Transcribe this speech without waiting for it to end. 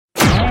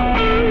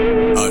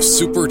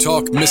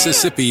SuperTalk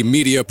Mississippi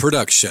Media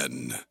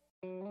production.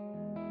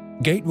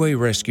 Gateway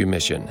Rescue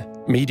Mission,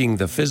 meeting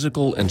the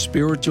physical and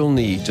spiritual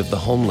needs of the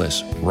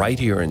homeless right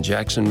here in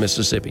Jackson,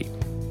 Mississippi.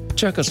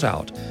 Check us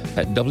out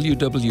at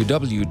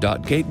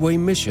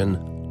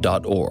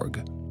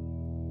www.gatewaymission.org.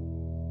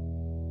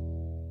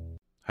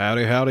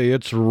 Howdy, howdy,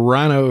 it's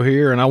Rhino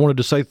here, and I wanted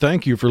to say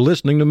thank you for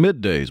listening to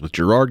Middays with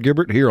Gerard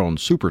Gibert here on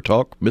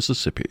SuperTalk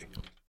Mississippi.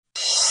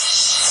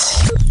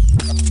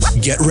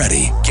 Get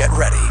ready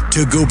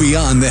to go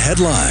beyond the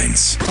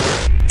headlines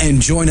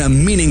and join a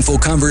meaningful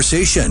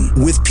conversation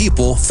with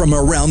people from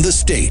around the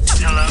state.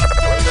 Hello.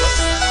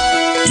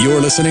 You're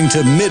listening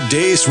to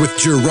Middays with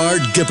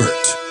Gerard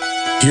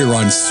Gibert here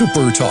on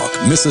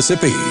SuperTalk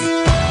Mississippi.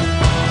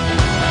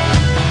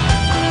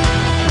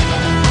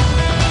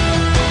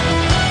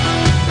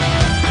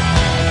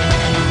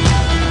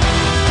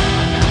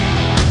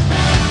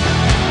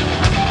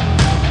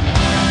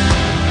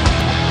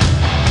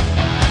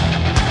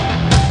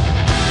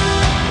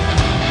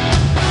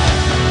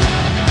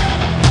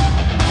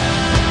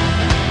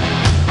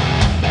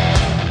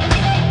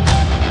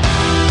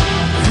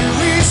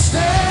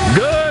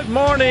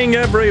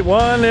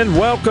 Everyone, and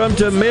welcome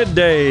to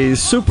Middays,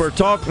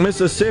 SuperTalk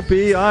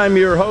Mississippi. I'm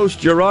your host,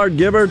 Gerard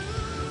Gibert,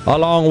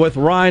 along with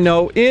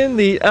Rhino in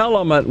the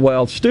Element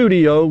Wealth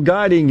studio,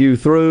 guiding you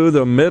through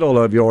the middle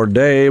of your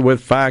day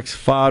with facts,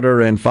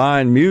 fodder, and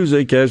fine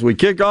music as we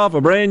kick off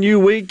a brand new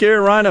week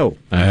here, Rhino.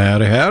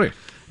 Howdy, howdy.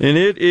 And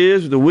it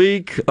is the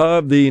week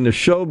of the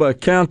Neshoba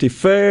County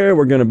Fair.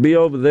 We're going to be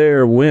over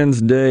there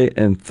Wednesday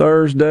and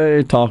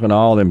Thursday talking to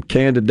all them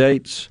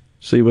candidates,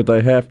 see what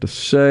they have to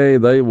say.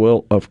 They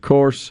will, of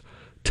course,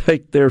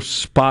 take their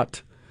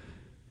spot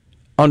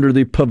under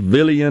the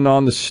pavilion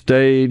on the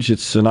stage.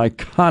 It's an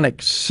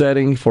iconic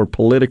setting for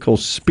political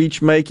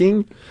speech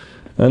making,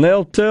 and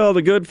they'll tell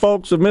the good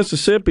folks of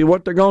Mississippi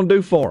what they're going to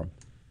do for them.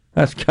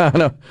 That's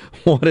kind of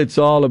what it's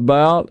all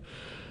about.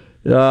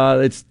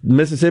 It's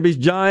Mississippi's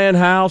Giant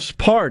House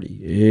Party.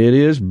 It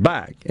is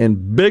back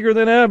and bigger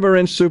than ever,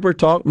 and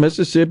SuperTalk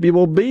Mississippi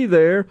will be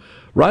there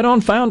right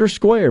on Founder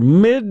Square.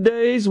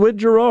 Middays with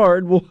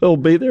Gerard will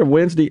be there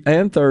Wednesday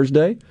and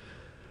Thursday.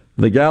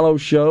 The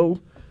Gallows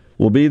Show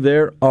will be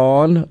there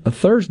on a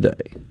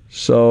Thursday.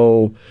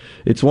 So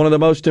it's one of the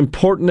most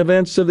important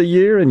events of the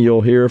year, and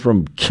you'll hear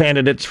from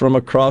candidates from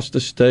across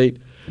the state.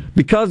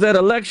 Because that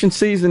election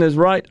season is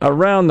right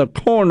around the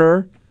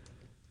corner,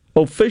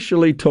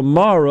 officially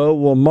tomorrow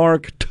will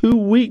mark 2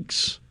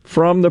 weeks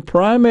from the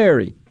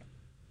primary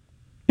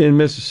in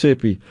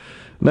Mississippi.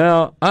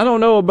 Now, I don't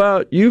know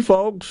about you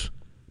folks,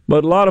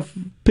 but a lot of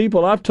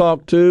people I've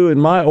talked to in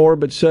my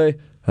orbit say,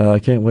 I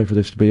can't wait for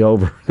this to be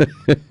over.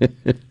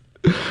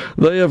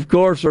 They, of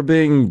course, are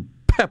being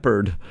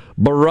peppered,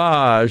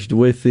 barraged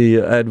with the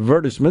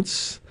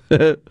advertisements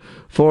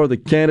for the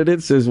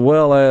candidates as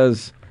well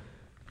as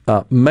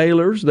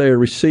mailers they are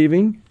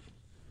receiving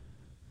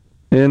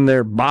in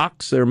their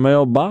box, their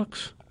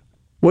mailbox.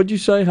 What'd you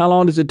say? How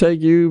long does it take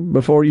you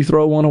before you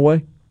throw one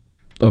away?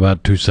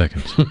 About 2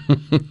 seconds.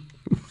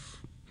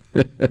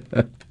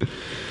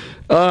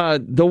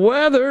 The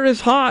weather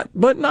is hot,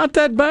 but not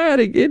that bad.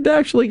 It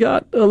actually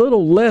got a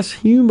little less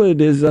humid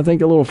as I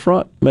think a little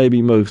front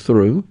maybe moved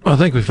through. I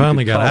think we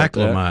finally got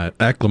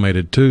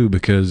acclimated too,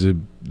 because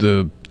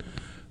the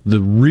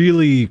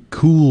really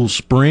cool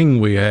spring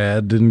we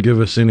had didn't give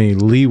us any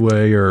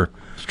leeway or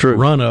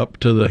run up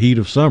to the heat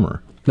of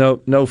summer. No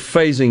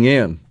phasing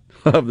in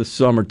of the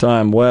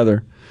summertime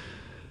weather.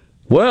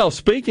 Well,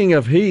 speaking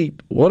of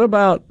heat, what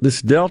about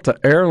this Delta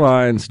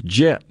Airlines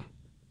jet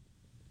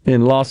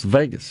in Las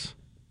Vegas?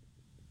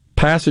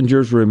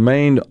 Passengers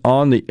remained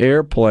on the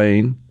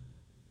airplane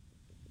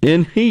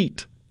in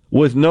heat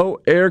with no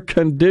air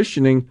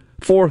conditioning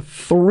for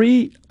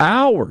 3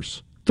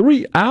 hours.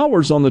 3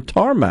 hours on the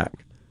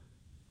tarmac.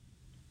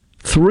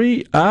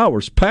 3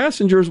 hours.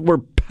 Passengers were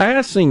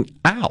passing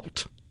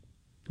out.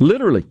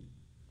 Literally.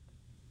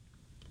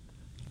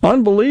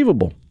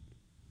 Unbelievable.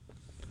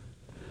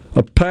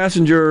 Some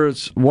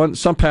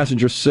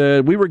passengers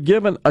said, we were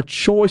given a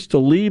choice to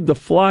leave the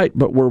flight,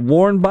 but were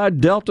warned by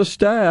Delta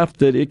staff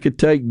that it could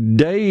take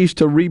days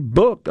to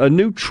rebook a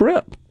new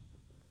trip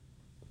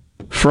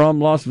from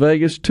Las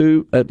Vegas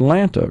to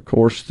Atlanta. Of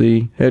course,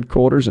 the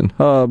headquarters and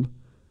hub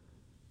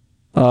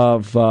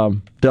of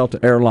Delta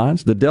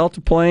Airlines. The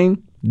Delta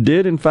plane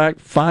did, in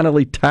fact,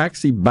 finally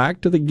taxi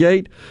back to the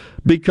gate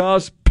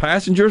because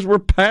passengers were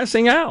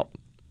passing out.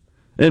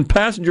 And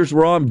passengers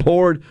were on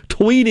board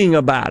tweeting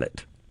about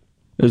it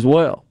as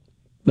well.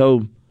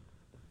 No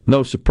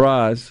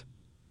surprise.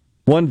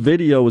 One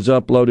video was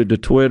uploaded to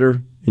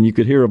Twitter, and you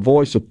could hear a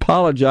voice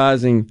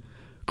apologizing,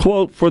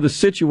 quote, for the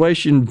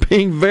situation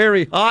being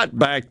very hot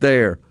back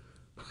there.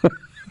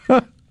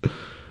 At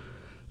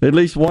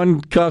least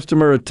one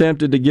customer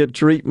attempted to get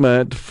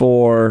treatment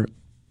for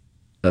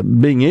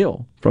being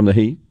ill from the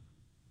heat,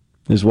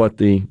 is what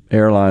the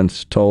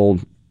airlines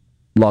told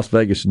Las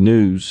Vegas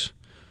News,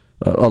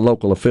 a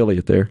local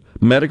affiliate there.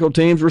 Medical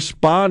teams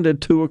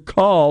responded to a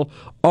call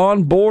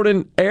on board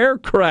an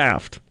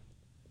aircraft.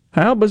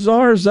 How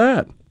bizarre is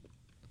that?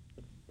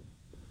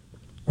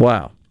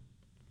 Wow.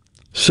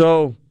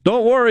 So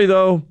don't worry,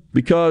 though,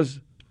 because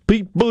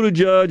Pete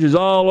Buttigieg is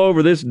all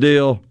over this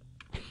deal.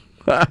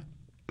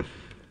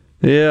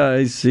 Yeah,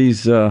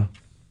 he's have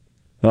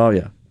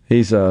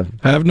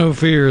no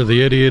fear,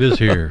 the idiot is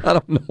here. I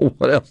don't know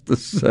what else to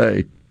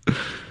say.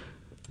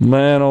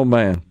 Man, oh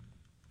man.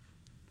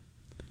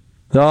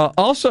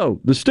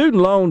 Also, the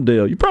student loan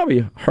deal. You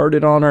probably heard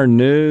it on our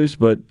news,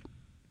 but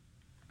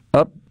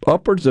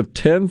upwards of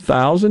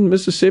 10,000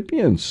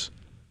 Mississippians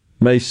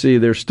may see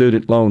their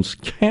student loans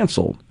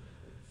canceled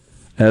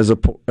as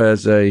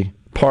a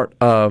part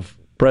of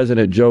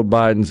President Joe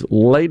Biden's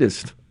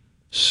latest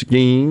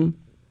scheme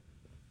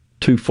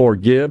to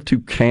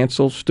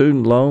cancel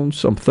student loans,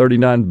 some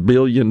 $39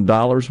 billion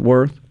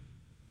worth.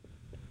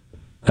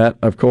 That,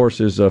 of course,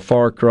 is a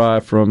far cry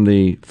from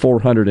the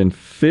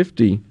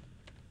 $450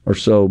 or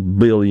so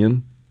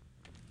billion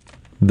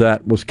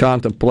that was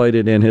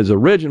contemplated in his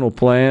original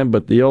plan,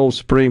 but the old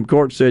Supreme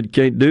Court said you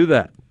can't do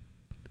that.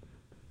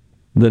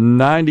 The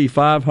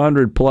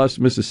 9,500 plus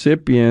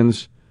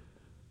Mississippians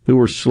who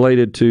were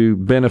slated to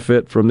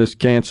benefit from this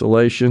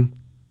cancellation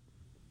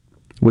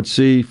would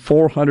see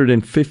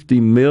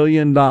 $450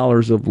 million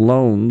of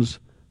loans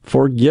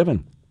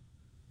forgiven.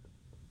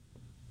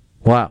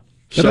 Wow.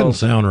 That doesn't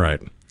sound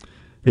right.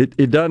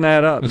 It doesn't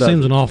add up. It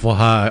seems an awful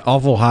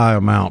high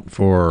amount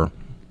for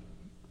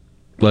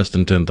less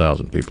than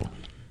 10,000 people.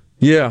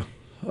 Yeah.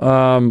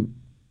 The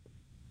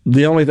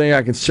only thing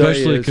I can say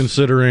especially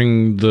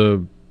considering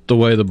the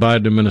way the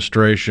Biden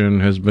administration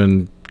has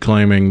been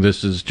claiming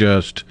this is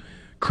just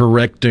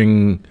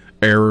correcting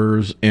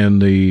errors in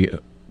the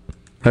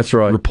that's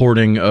right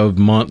reporting of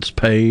months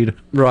paid.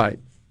 Right.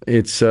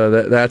 It's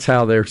that's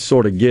how they're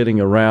sort of getting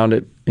around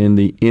it in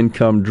the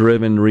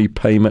income-driven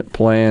repayment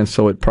plan.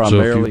 So it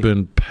primarily. So if you've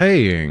been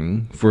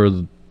paying for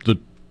the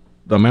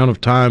amount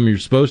of time you're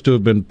supposed to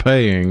have been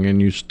paying,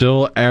 and you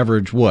still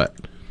average what,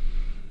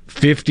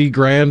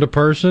 $50,000 a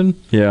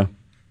person? Yeah,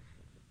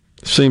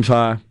 seems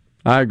high.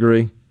 I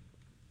agree.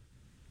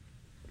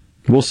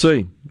 We'll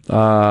see.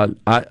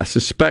 I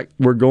suspect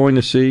we're going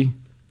to see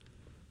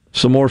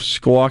some more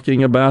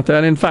squawking about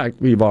that. In fact,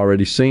 we've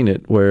already seen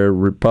it where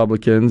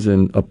Republicans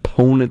and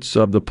opponents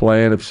of the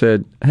plan have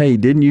said, hey,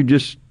 didn't you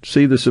just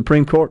see the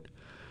Supreme Court?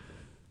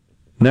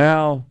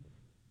 Now,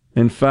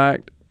 in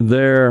fact,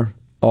 there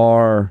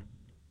are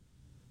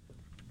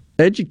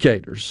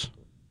educators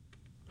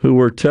who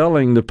were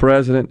telling the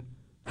president,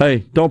 hey,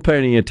 don't pay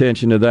any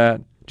attention to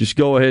that. Just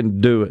go ahead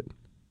and do it.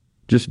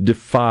 Just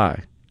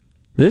defy.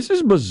 This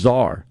is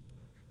bizarre.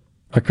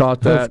 I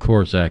caught that. Of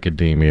course,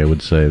 academia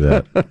would say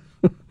that.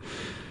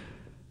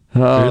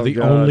 They're the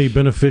only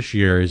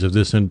beneficiaries of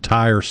this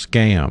entire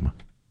scam.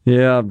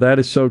 Yeah, that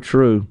is so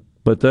true.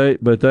 But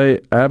they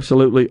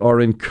absolutely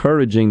are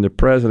encouraging the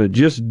president.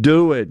 Just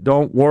do it.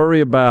 Don't worry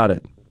about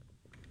it.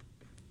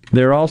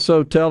 They're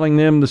also telling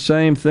them the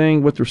same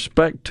thing with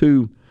respect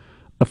to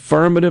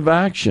affirmative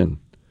action.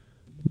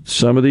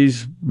 Some of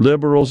these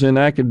liberals in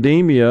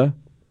academia,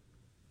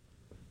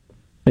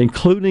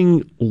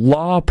 including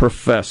law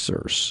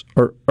professors,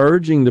 are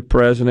urging the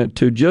president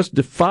to just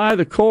defy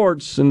the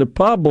courts and the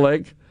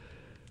public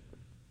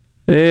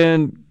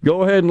and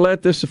go ahead and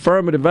let this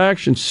affirmative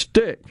action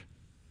stick.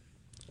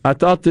 I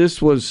thought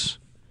this was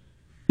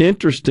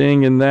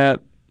interesting in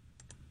that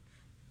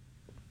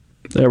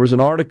there was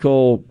an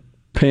article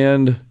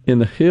penned in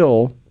The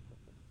Hill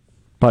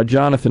by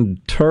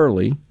Jonathan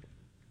Turley,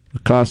 a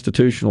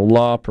constitutional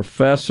law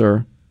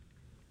professor,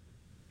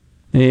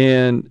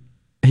 and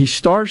he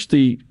starts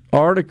the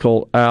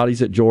article out.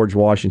 He's at George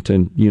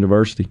Washington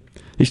University.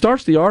 He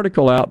starts the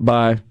article out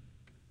by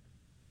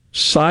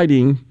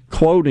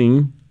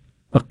quoting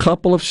a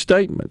couple of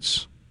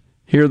statements.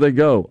 Here they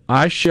go.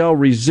 I shall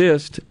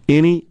resist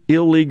any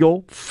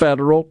illegal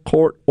federal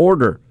court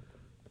order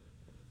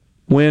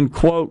when,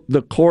 quote,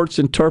 the court's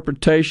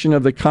interpretation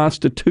of the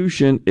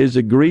Constitution is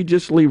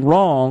egregiously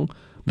wrong.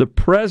 The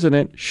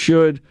president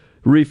should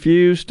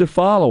refuse to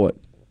follow it.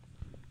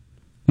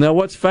 Now,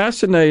 what's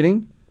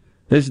fascinating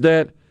is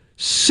that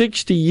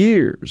 60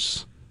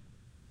 years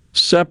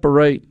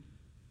separate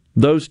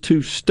those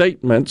two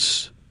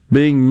statements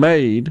being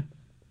made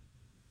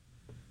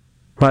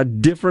by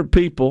different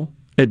people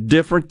at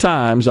different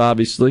times,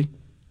 obviously.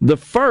 The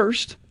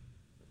first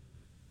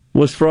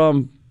was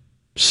from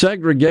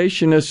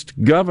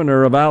segregationist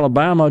governor of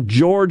Alabama,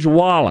 George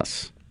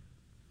Wallace.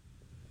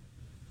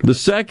 The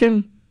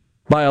second,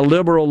 by a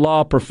liberal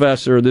law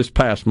professor this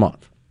past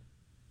month.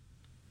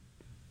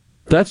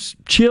 That's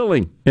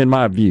chilling, in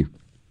my view.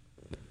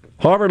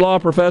 Harvard law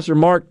professor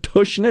Mark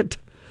Tushnet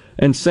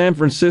and San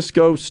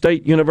Francisco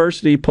State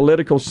University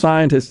political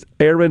scientist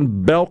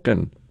Aaron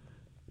Belkin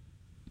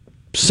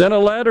sent a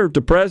letter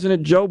to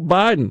President Joe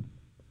Biden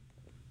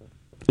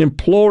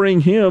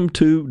imploring him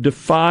to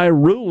defy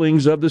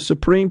rulings of the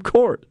Supreme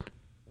Court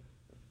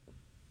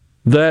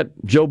that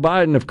Joe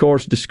Biden, of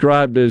course,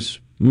 described as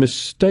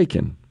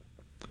mistaken.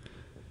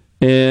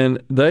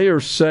 And they are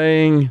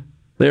saying,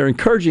 they're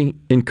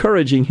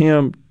encouraging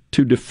him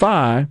to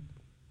defy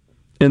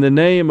in the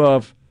name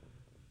of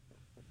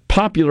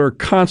popular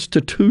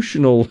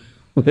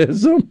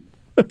constitutionalism.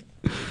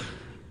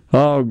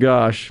 Oh,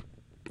 gosh.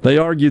 They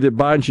argue that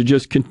Biden should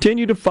just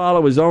continue to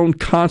follow his own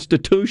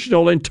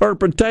constitutional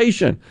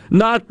interpretation,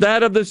 not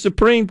that of the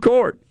Supreme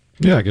Court.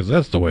 Yeah, because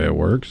that's the way it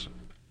works.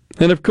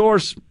 And, of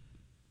course,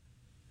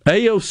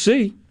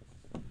 AOC,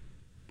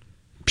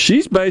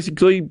 she's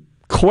basically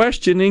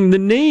questioning the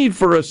need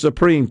for a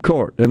Supreme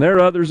Court. And there are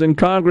others in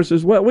Congress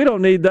as well. We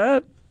don't need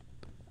that.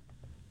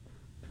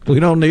 We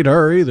don't need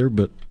her either,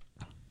 but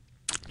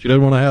she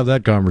doesn't want to have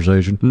that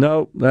conversation.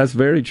 No, that's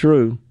very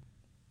true.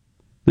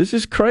 This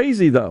is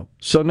crazy, though.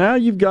 So now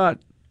you've got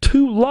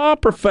two law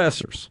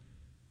professors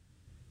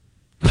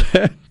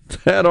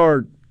that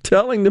are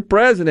telling the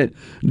president,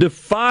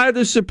 defy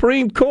the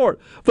Supreme Court.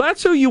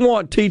 That's who you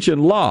want teaching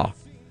law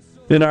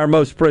in our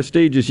most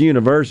prestigious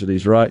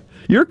universities, right?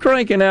 You're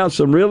cranking out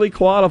some really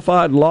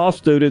qualified law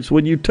students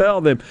when you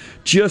tell them,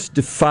 just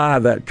defy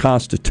that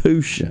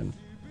Constitution.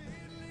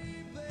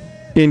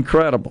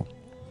 Incredible.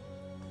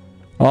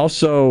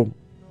 Also,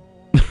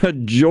 a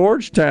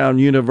Georgetown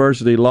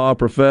University law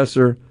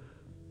professor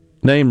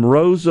named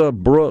Rosa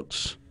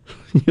Brooks,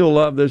 you'll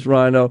love this,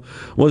 Rhino,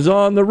 was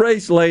on the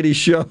Race Lady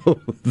show.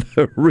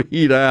 The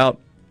readout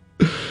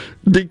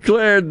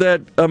declared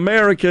that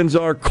Americans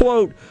are,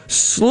 quote,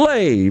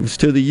 slaves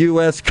to the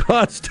U.S.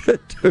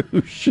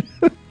 Constitution.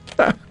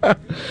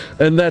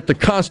 And that the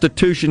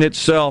Constitution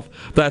itself,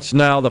 that's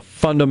now the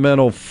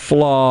fundamental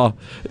flaw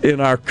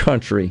in our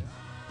country.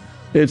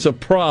 It's a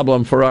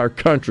problem for our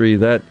country,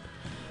 that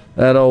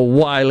old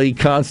wily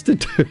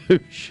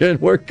Constitution.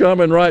 We're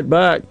coming right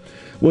back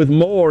with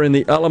more in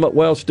the Element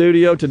Wealth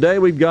studio. Today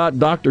we've got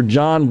Dr.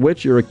 John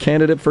Witcher, a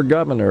candidate for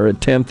governor, at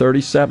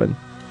 10:37.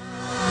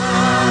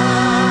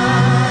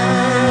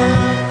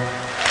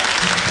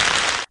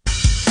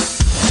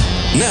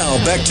 Now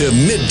back to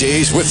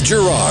Middays with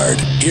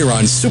Gerard here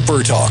on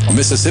SuperTalk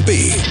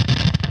Mississippi.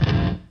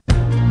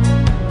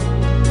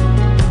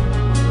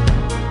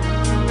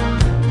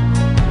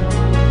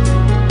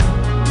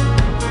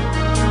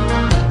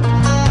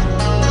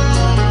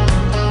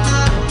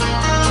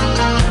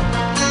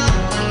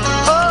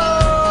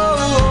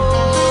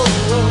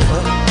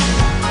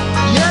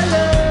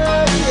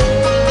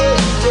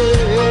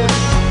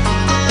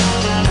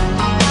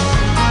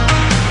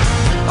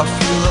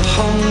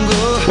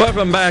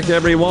 Welcome back,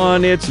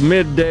 everyone. It's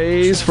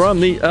Middays from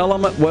the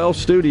Element Wealth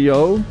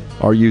studio.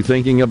 Are you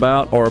thinking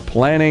about or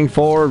planning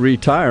for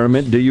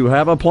retirement? Do you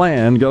have a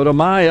plan? Go to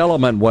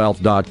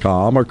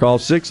myelementwealth.com or call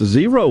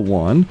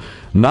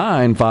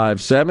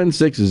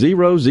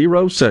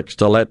 601-957-6006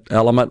 to let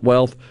Element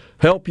Wealth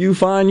help you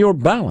find your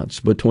balance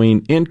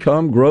between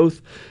income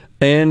growth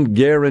and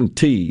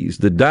guarantees.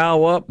 The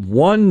Dow up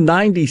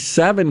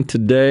 197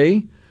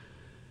 today.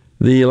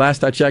 The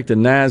last I checked, the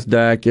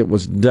NASDAQ, it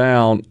was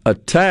down a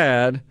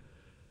tad.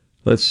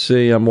 Let's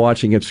see, I'm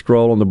watching it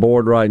scroll on the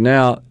board right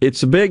now.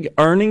 It's a big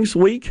earnings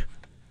week,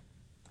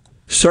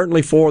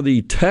 certainly for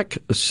the tech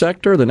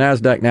sector. The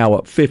NASDAQ now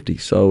up 50,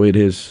 so it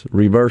has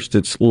reversed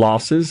its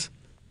losses.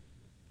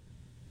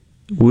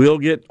 We'll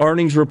get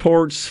earnings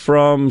reports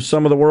from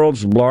some of the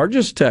world's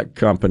largest tech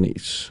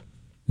companies.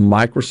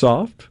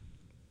 Microsoft,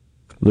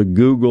 the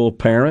Google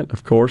parent,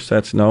 of course,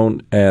 that's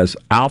known as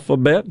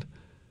Alphabet.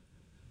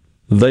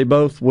 They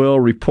both will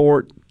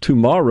report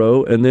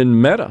tomorrow, and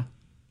then Meta,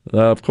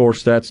 of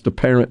course, that's the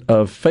parent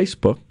of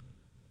Facebook,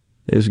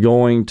 is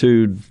going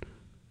to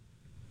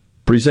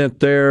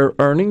present their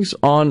earnings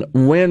on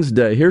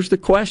Wednesday. Here's the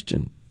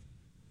question.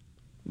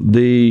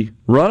 The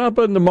run-up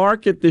in the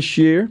market this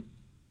year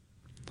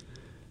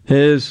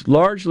has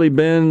largely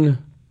been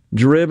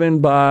driven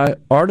by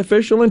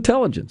artificial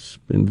intelligence.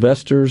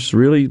 Investors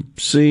really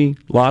see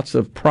lots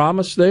of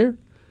promise there,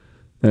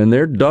 and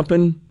they're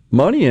dumping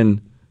money in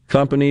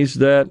companies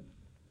that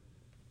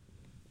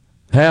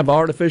have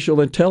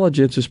artificial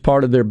intelligence as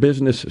part of their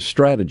business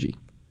strategy.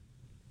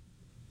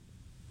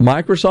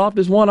 Microsoft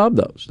is one of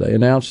those. They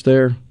announced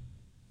their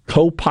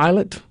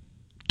Copilot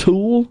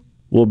tool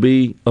will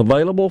be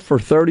available for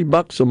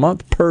 $30 a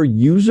month per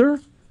user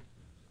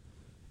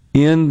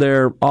in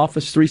their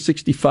Office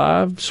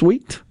 365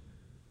 suite.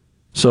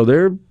 So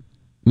they're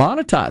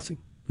monetizing.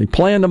 They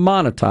plan to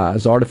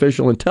monetize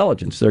artificial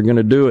intelligence. They're going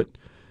to do it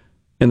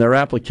in their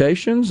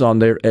applications on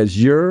their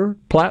Azure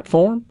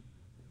platform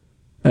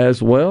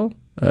as well,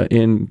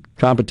 in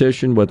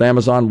competition with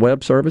Amazon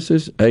Web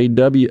Services,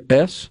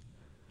 AWS.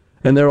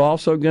 And they're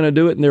also going to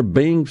do it in their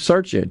Bing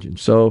search engine.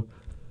 So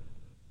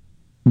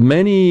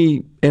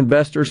many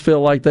investors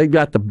feel like they've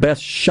got the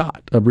best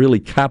shot of really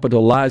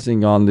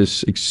capitalizing on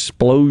this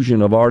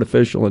explosion of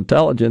artificial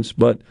intelligence,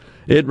 but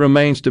it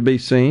remains to be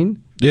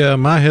seen. Yeah,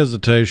 my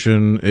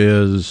hesitation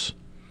is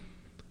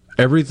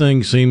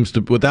everything seems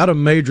to, without a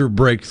major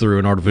breakthrough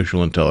in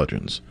artificial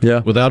intelligence,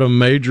 without a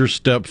major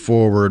step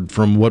forward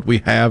from what we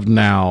have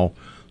now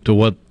to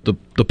what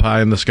the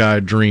pie in the sky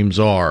dreams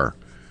are,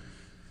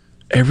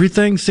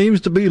 everything seems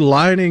to be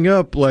lining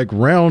up like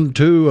round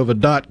two of a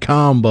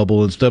dot-com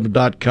bubble. Instead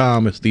of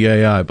 .com, it's the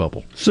AI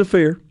bubble. It's a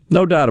fear,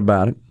 no doubt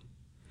about it.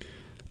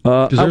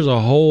 Because there's a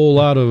whole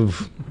lot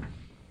of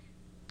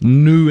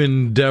new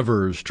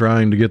endeavors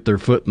trying to get their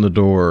foot in the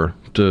door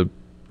to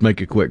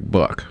make a quick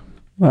buck.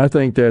 I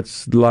think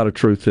that's a lot of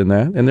truth in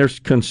that. And there's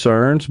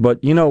concerns,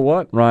 but you know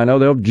what, Rhino?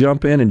 They'll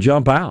jump in and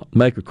jump out,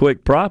 make a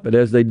quick profit,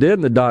 as they did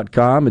in the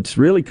 .com. It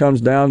really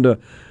comes down to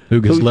who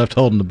gets left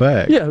holding the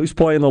bag. Yeah, who's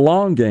playing the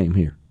long game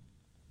here.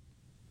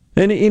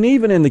 And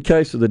even in the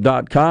case of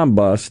the .com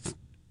bust,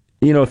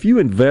 if you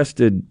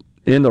invested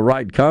in the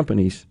right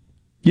companies,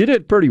 you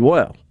did pretty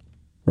well,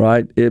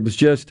 right? It was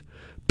just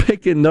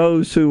picking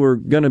those who were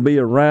going to be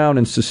around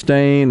and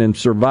sustain and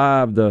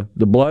survive the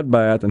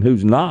bloodbath and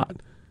who's not.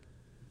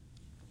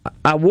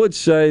 I would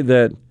say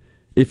that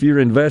if you're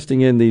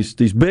investing in these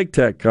big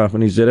tech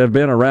companies that have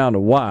been around a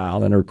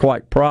while and are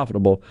quite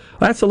profitable,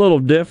 that's a little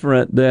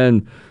different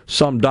than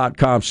some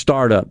 .com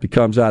startup that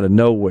comes out of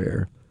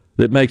nowhere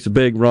that makes a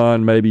big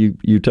run. Maybe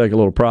you take a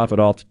little profit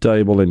off the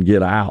table and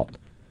get out.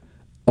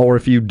 Or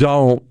if you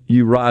don't,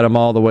 you ride them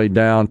all the way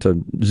down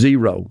to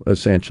zero,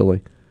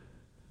 essentially.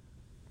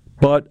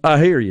 But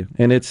I hear you,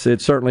 and it's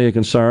certainly a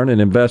concern,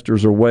 and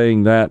investors are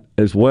weighing that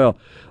as well.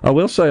 I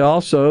will say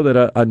also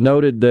that I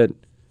noted that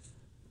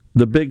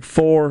the big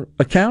four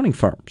accounting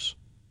firms,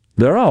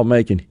 they're all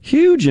making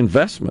huge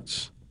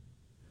investments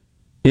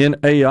in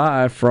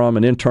AI from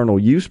an internal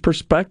use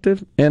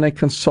perspective and a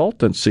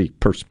consultancy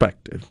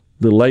perspective.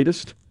 The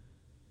latest,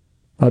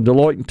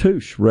 Deloitte &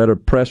 Touche read a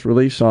press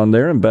release on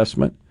their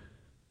investment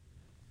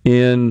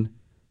in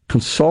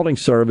consulting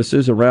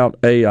services around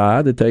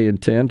AI that they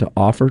intend to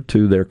offer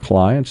to their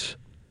clients.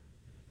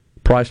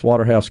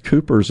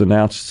 PricewaterhouseCoopers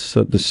announced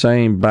the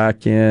same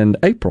back in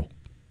April.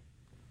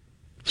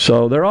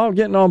 So they're all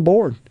getting on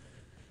board.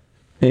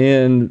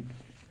 And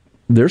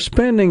they're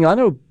spending, I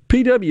know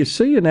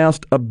PwC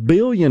announced $1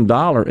 billion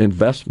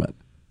investment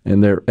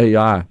in their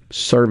AI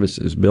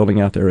services,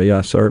 building out their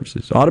AI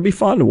services. Ought to be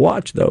fun to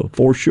watch, though,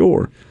 for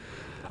sure.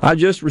 I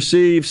just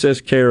received,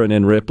 says Karen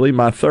in Ripley,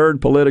 my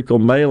third political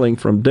mailing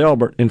from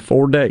Delbert in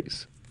 4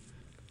 days.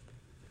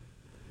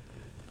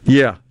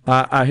 Yeah,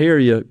 I hear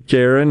you,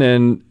 Karen,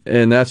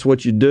 and that's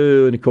what you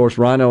do. And, of course,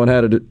 Rhino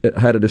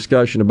had a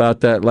discussion about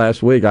that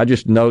last week. I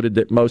just noted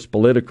that most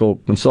political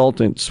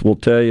consultants will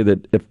tell you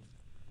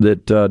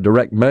that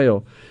direct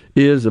mail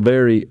is a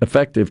very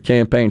effective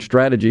campaign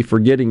strategy for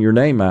getting your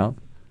name out.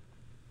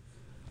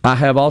 I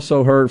have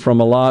also heard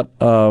from a lot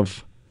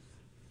of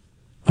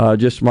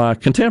just my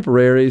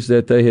contemporaries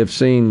that they have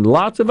seen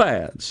lots of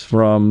ads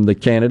from the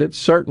candidates.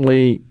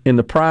 Certainly in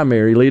the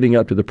primary, leading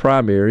up to the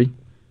primary,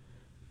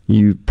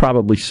 you've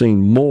probably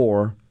seen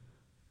more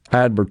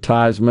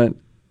advertisement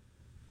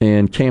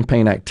and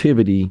campaign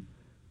activity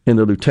in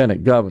the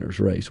lieutenant governor's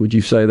race. Would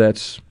you say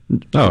that's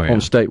on a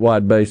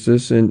statewide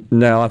basis? And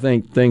now I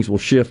think things will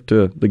shift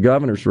to the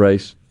governor's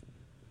race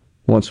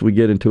once we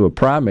get into a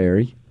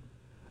primary.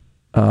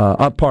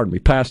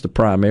 Past the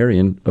primary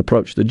and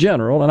approach the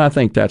general. And I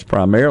think that's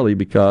primarily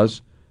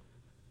because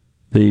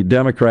the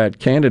Democrat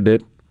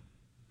candidate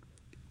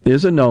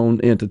is a known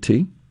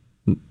entity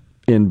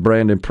in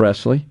Brandon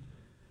Presley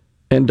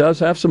and does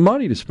have some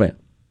money to spend.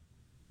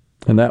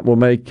 And that will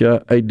make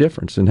a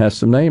difference and has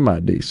some name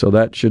ID. So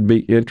that should be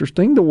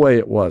interesting, the way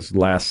it was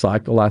last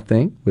cycle, I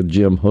think, with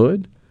Jim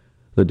Hood,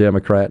 the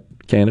Democrat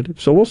candidate.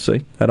 So we'll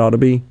see. That ought to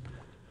be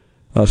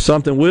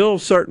something we'll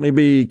certainly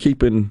be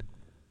keeping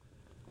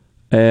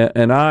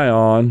an eye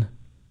on.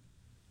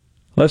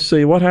 Let's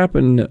see what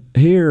happened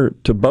here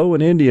to Bo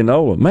in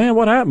Indianola. Man,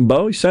 what happened,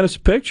 Bo? He sent us a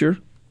picture.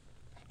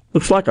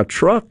 Looks like a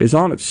truck is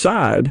on its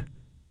side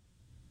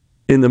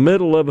in the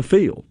middle of a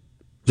field.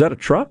 Is that a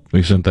truck?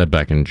 We sent that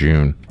back in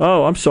June.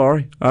 Oh, I'm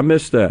sorry. I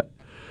missed that.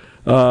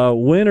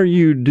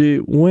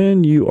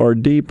 When you are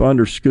deep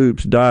under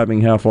scoops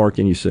diving, how far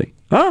can you see?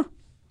 Huh?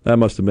 That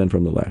must have been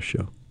from the last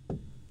show.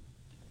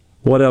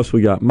 What else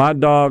we got? My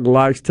dog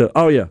likes to...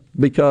 Oh, yeah,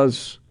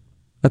 because...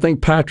 I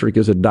think Patrick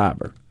is a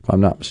diver, if I'm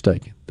not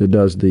mistaken, that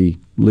does the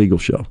legal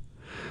show.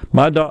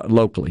 My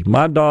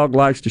dog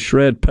likes to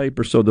shred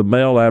paper, so the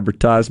mail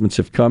advertisements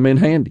have come in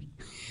handy.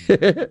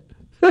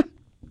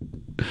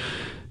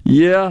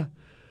 Yeah.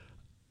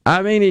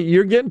 I mean,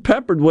 you're getting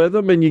peppered with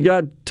them, and you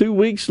got 2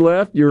 weeks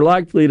left. You're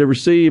likely to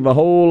receive a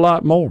whole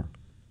lot more.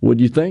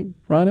 Would you think,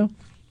 Rhino?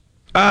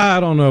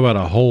 I don't know about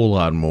a whole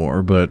lot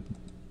more, but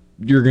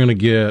you're going to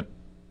get...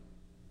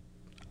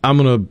 I'm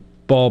going to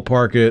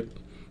ballpark it,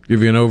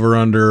 give you an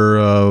over-under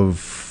of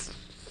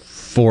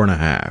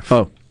 4.5.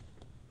 Oh.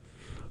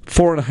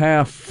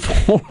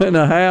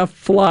 4.5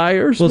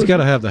 flyers? Well, it's got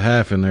to have the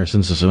half in there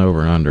since it's an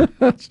over-under.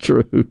 That's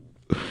true.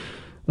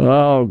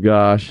 Oh,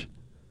 gosh.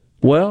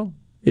 Well,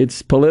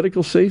 it's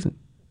political season.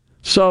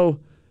 So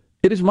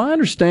it is my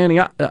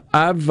understanding,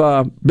 I've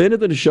been to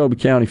the Neshoba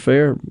County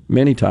Fair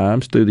many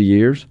times through the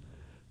years,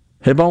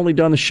 have only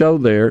done the show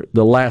there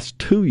the last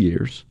 2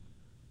 years,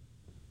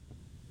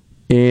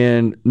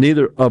 and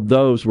neither of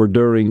those were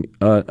during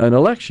an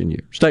election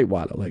year,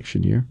 statewide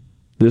election year.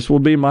 This will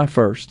be my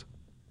first.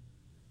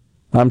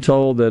 I'm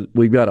told that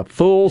we've got a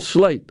full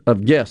slate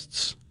of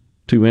guests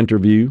to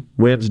interview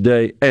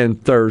Wednesday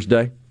and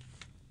Thursday.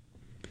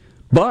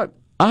 But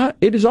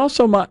it is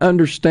also my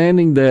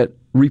understanding that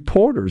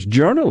reporters,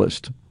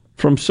 journalists,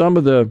 from some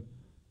of the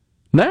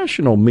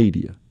national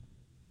media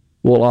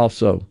will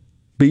also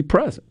be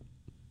present.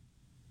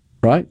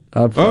 Right?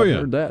 I've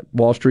heard that.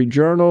 Wall Street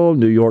Journal,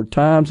 New York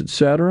Times,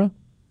 etc.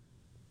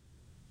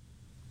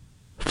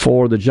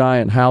 for the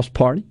giant house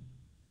party.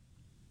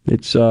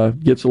 It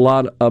gets a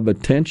lot of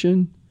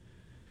attention.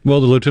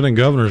 Well, the lieutenant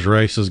governor's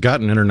race has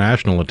gotten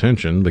international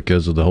attention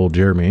because of the whole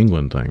Jeremy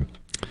England thing.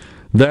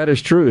 That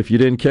is true. If you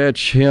didn't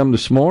catch him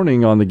this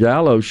morning on the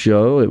Gallo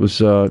show, it was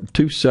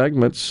 2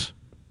 segments.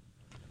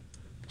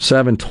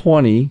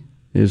 7:20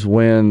 is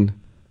when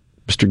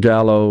Mr.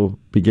 Gallo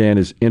began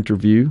his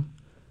interview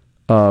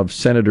of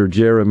Senator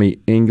Jeremy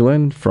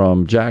England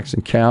from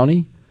Jackson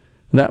County.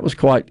 And that was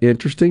quite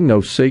interesting.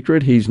 No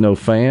secret, he's no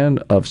fan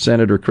of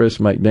Senator Chris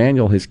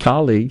McDaniel, his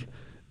colleague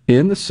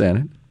in the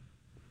Senate.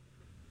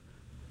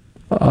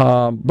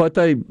 But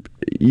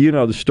you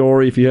know the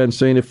story. If you hadn't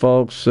seen it,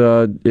 folks,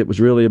 it was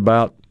really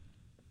about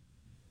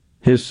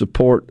his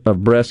support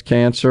of breast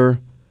cancer.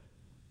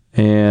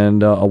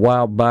 And a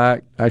while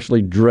back,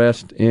 actually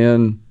dressed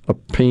in a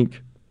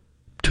pink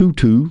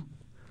tutu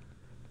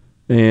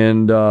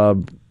and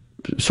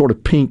sort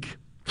of pink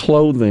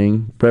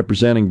clothing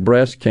representing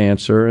breast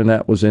cancer, and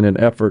that was in an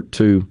effort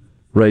to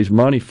raise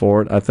money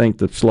for it. I think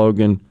the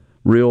slogan,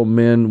 "Real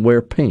Men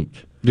Wear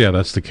Pink." Yeah,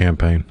 that's the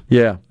campaign.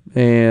 Yeah,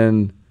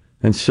 and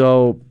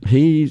so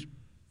he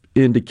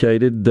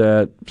indicated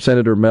that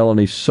Senator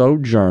Melanie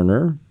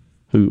Sojourner,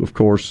 who of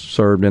course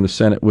served in the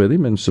Senate with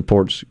him and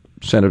supports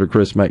Senator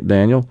Chris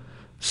McDaniel,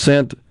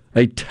 sent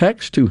a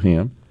text to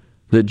him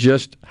that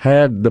just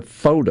had the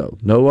photo,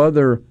 no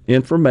other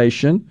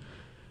information,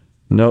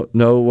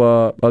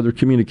 no other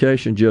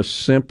communication, just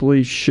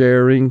simply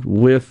sharing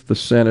with the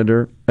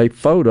senator a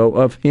photo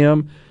of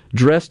him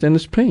dressed in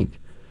this pink.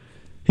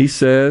 He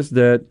says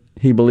that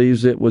he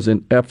believes it was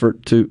an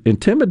effort to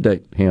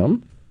intimidate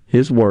him,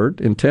 his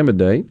word,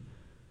 intimidate,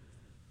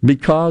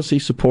 because he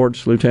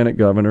supports Lieutenant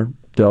Governor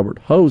Delbert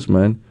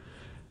Hosemann,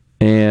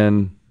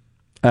 and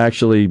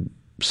actually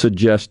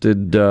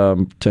suggested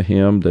to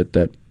him that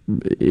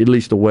at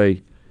least the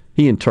way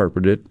he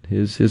interpreted it,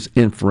 his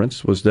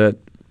inference was that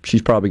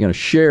she's probably going to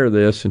share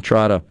this and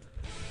try to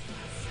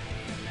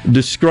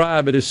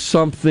describe it as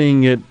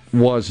something it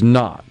was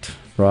not,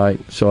 right?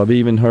 So I've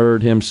even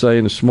heard him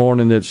saying this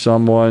morning that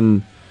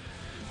someone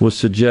was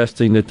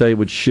suggesting that they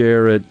would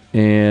share it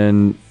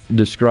and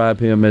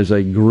describe him as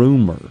a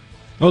groomer.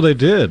 Oh, they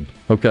did.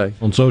 Okay.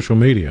 On social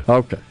media.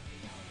 Okay.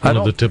 One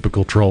of the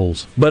typical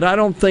trolls. But I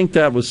don't think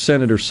that was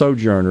Senator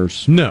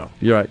Sojourner's. No.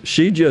 You're right.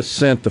 She just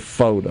sent the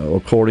photo,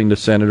 according to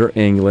Senator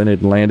England.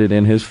 It landed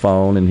in his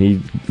phone, and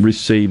he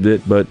received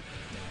it. But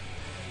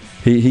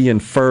he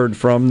inferred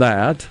from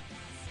that,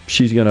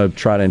 she's going to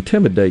try to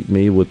intimidate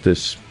me with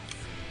this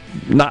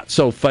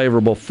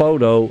not-so-favorable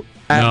photo.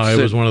 No,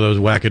 it was one of those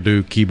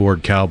wackadoo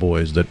keyboard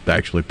cowboys that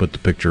actually put the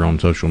picture on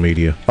social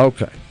media.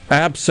 Okay.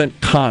 Absent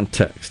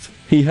context.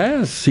 He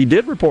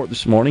did report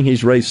this morning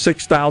he's raised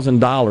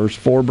 $6,000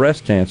 for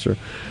breast cancer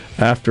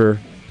after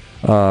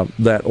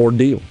that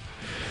ordeal.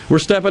 We're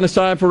stepping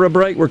aside for a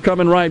break. We're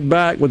coming right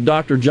back with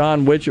Dr.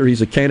 John Witcher.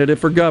 He's a candidate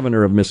for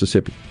governor of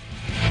Mississippi.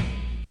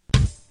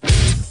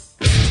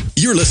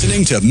 You're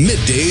listening to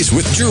Middays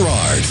with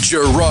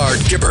Gerard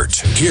Gibert,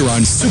 here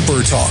on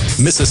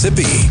SuperTalk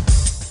Mississippi.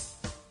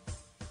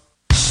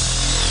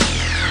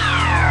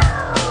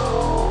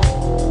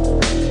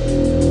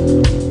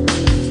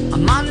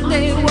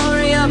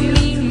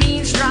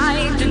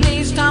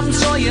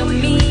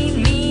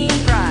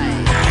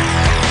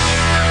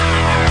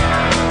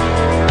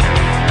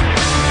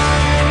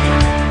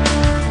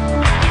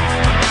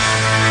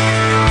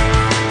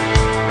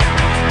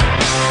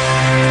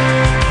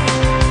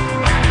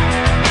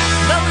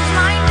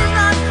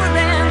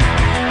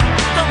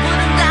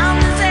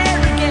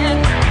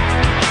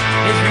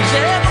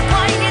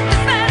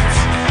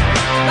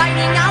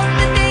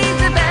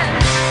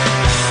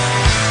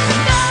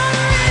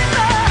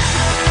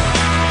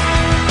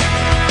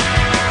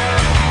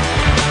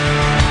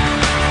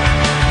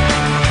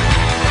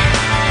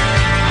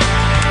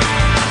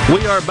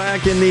 We are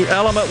back in the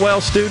Element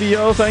Well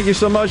studio. Thank you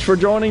so much for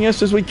joining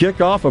us as we kick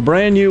off a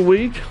brand new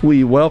week.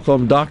 We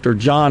welcome Dr.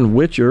 John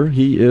Witcher.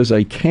 He is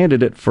a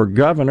candidate for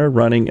governor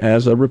running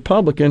as a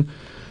Republican.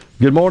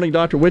 Good morning,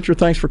 Dr. Witcher.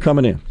 Thanks for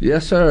coming in.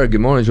 Yes, sir. Good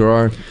morning,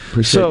 Gerard.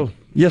 Appreciate it.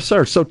 Yes,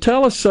 sir. So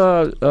tell us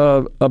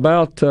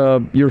about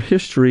your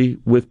history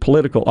with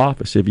political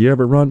office. Have you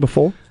ever run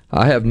before?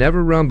 I have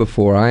never run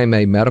before. I am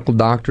a medical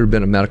doctor,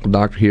 been a medical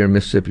doctor here in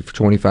Mississippi for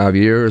 25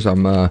 years.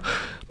 I'm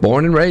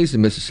born and raised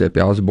in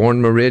Mississippi. I was born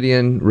in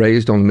Meridian,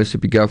 raised on the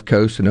Mississippi Gulf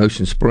Coast in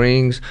Ocean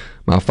Springs.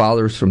 My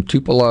father's from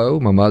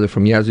Tupelo, my mother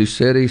from Yazoo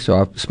City, so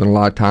I've spent a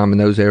lot of time in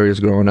those areas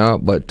growing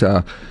up. But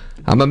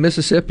I'm a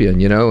Mississippian,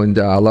 and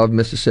I love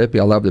Mississippi.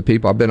 I love the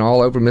people. I've been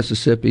all over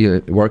Mississippi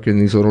working in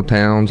these little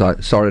towns. I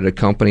started a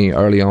company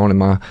early on in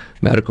my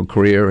medical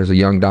career as a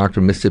young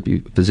doctor, Mississippi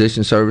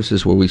Physician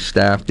Services, where we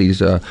staffed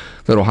these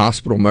little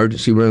hospital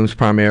emergency rooms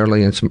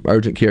primarily and some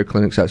urgent care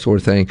clinics, that sort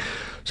of thing.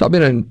 So I've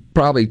been in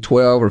probably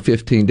 12 or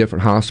 15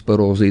 different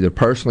hospitals, either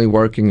personally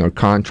working or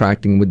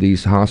contracting with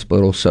these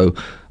hospitals. So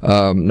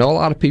know a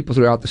lot of people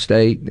throughout the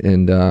state,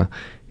 and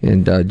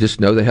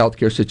just know the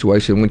healthcare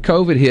situation. When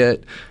COVID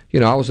hit,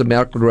 I was the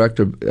medical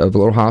director of a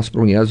little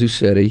hospital in Yazoo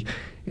City,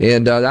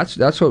 and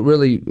that's what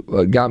really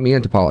got me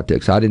into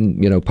politics. I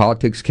didn't,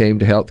 politics came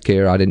to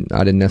healthcare. I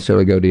didn't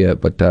necessarily go to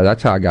it, but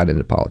that's how I got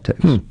into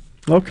politics.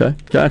 Okay,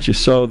 gotcha.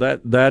 So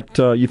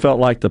that you felt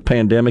like the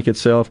pandemic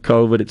itself,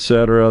 COVID, et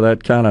cetera,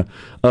 that kind of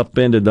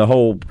upended the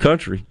whole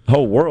country,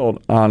 whole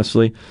world,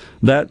 honestly.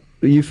 That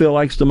you feel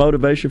like's the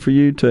motivation for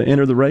you to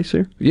enter the race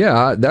here?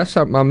 Yeah, that's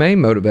my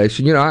main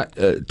motivation.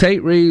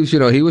 Tate Reeves,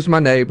 he was my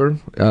neighbor.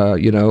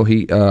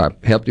 He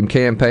helped him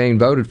campaign,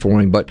 voted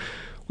for him, but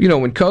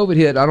when COVID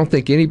hit, I don't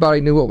think anybody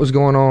knew what was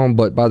going on,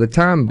 but by the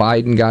time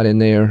Biden got in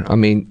there,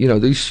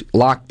 these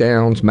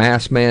lockdowns,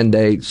 mask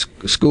mandates,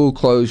 school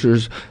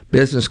closures,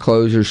 business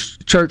closures,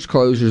 church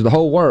closures, the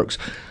whole works.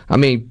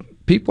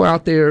 People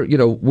out there,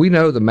 we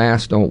know the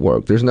masks don't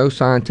work. There's no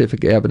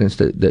scientific evidence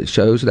that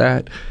shows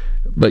that,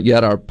 but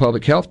yet our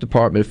public health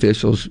department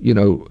officials,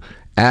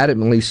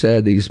 adamantly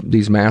said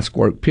these masks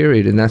work,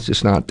 period, and that's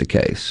just not the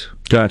case.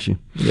 Gotcha.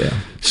 Yeah.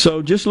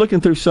 So just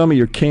looking through some of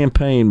your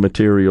campaign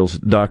materials,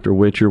 Dr.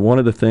 Witcher, one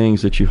of the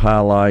things that you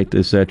highlight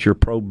is that you're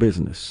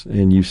pro-business.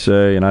 And you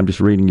say, and I'm just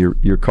reading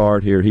your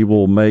card here, he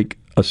will make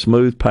a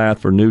smooth path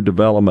for new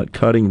development,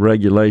 cutting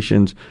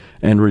regulations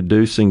and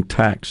reducing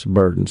tax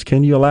burdens.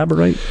 Can you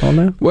elaborate on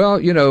that?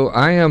 Well,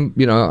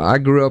 I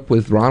grew up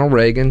with Ronald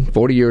Reagan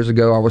 40 years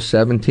ago. I was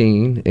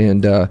 17,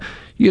 and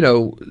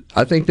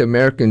I think the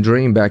American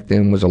dream back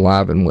then was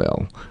alive and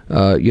well.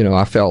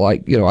 I felt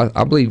like,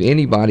 I believe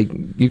anybody,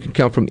 you can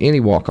come from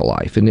any walk of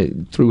life,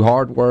 and through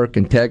hard work,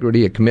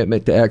 integrity, a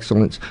commitment to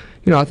excellence,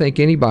 I think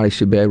anybody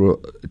should be able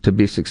to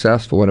be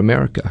successful in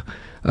America.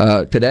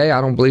 Today,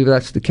 I don't believe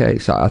that's the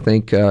case. I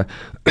think,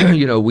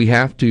 we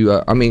have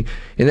to,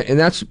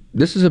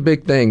 this is a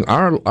big thing.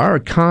 Our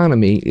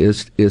economy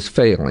is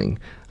failing.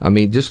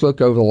 Just look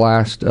over the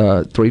last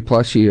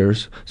 3+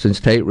 years since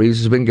Tate Reeves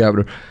has been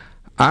governor.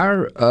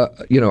 Our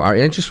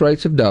interest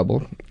rates have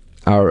doubled.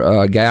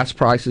 Our gas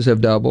prices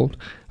have doubled.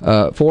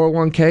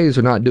 401ks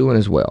are not doing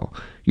as well.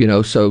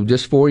 So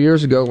just 4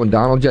 years ago when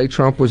Donald J.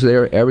 Trump was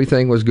there,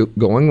 everything was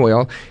going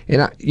well.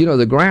 And,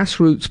 the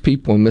grassroots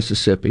people in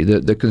Mississippi,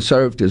 the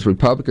conservatives,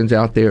 Republicans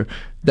out there,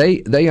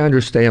 they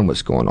understand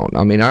what's going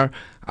on.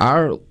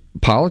 Our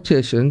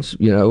politicians,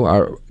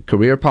 our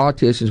career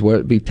politicians, whether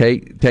it be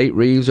Tate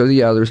Reeves or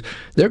the others,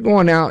 they're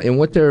going out, and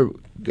what they're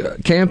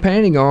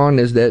campaigning on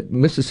is that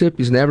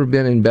Mississippi's never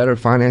been in better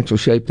financial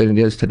shape than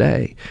it is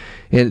today.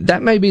 And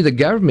that may be the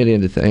government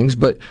end of things,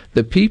 but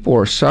the people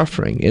are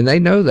suffering, and they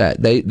know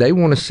that. They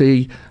want to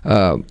see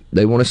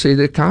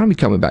the economy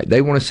coming back.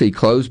 They want to see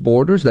closed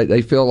borders.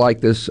 They feel like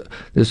this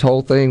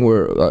whole thing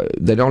where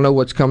they don't know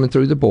what's coming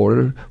through the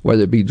border,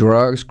 whether it be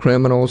drugs,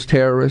 criminals,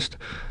 terrorists.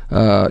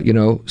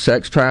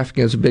 Sex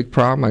trafficking is a big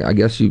problem. I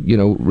guess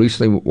you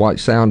recently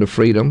watched Sound of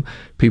Freedom.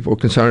 People are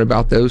concerned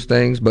about those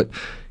things, but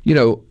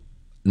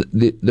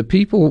the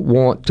people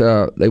want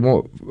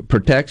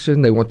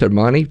protection. They want their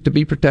money to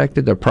be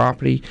protected, their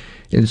property,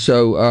 and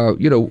so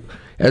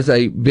as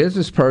a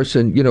business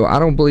person,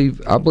 I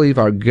believe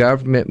our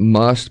government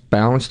must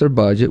balance their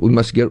budget. We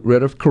must get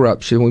rid of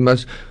corruption. We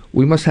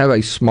must have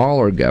a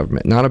smaller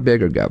government, not a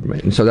bigger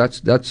government, and so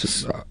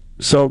that's.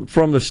 So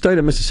from the state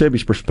of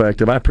Mississippi's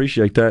perspective, I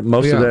appreciate that.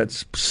 Most of that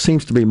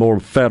seems to be more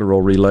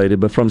federal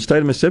related. But from the state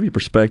of Mississippi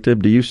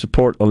perspective, do you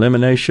support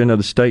elimination of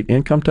the state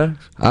income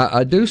tax?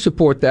 I do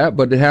support that,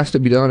 but it has to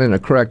be done in a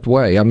correct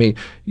way.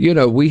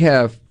 We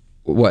have,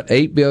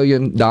 $8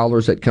 billion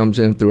that comes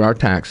in through our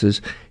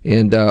taxes,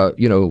 and,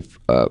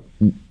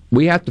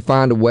 we have to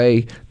find a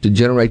way to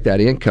generate that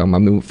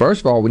income.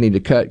 First of all, we need to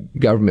cut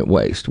government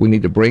waste. We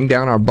need to bring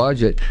down our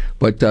budget,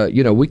 but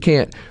we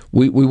can't.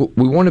 We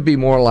want to be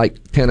more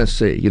like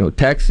Tennessee.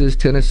 Texas,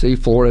 Tennessee,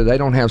 Florida. They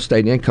don't have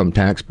state income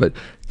tax, but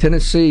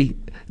Tennessee,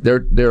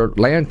 their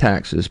land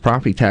taxes,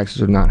 property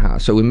taxes are not high.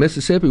 So in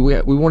Mississippi, we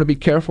want to be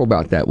careful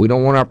about that. We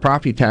don't want our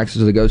property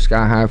taxes to go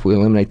sky high if we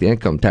eliminate the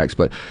income tax.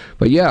 But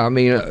yeah,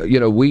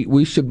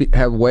 we should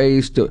have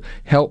ways to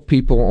help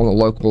people on the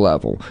local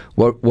level,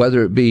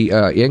 whether it be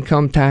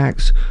income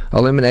tax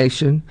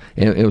elimination,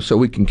 and so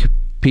we can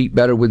compete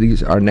better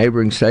with our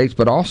neighboring states,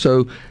 but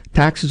also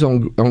taxes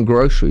on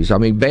groceries.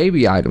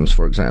 Baby items,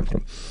 for example.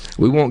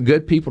 We want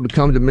good people to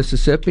come to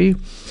Mississippi,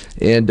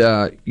 and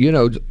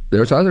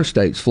there's other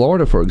states,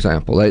 Florida, for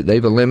example.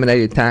 They've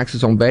eliminated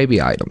taxes on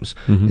baby items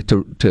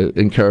to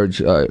encourage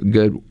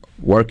good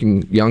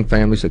working young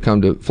families to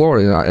come to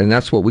Florida, and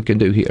that's what we can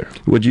do here.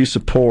 Would you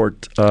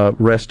support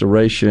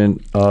restoration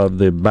of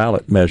the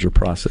ballot measure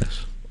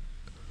process,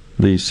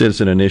 the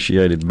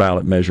citizen-initiated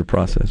ballot measure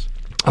process?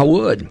 I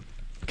would.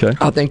 Okay.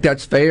 I think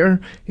that's fair,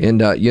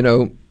 and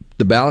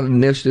the ballot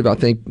initiative, I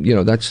think,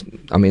 that's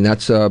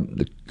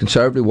the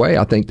conservative way.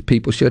 I think the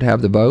people should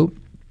have the vote.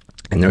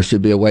 And there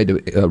should be a way to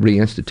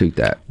reinstitute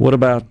that. What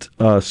about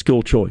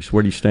school choice?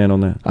 Where do you stand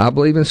on that? I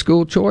believe in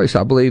school choice.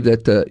 I believe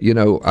that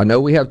I know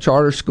we have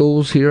charter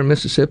schools here in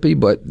Mississippi,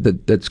 but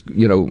that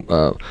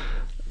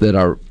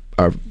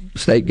our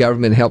state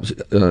government helps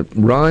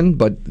run.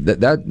 But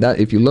that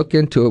if you look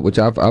into it, which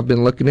I've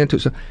been looking into,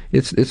 so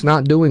it's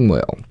not doing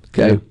well.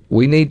 Okay,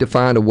 we need to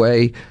find a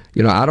way.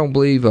 I don't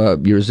believe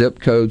your zip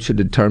code should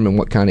determine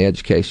what kind of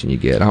education you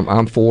get.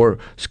 I'm for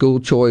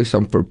school choice.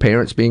 I'm for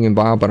parents being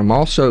involved, but I'm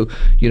also,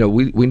 we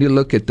need to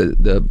look at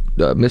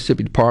the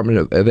Mississippi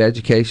Department of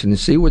Education and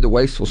see where the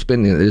wasteful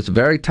spending is. It's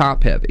very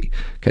top heavy.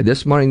 Okay,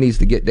 this money needs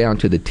to get down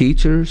to the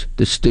teachers,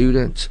 the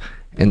students,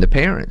 and the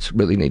parents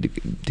really need to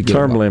get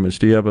term involved. limits.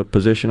 Do you have a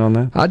position on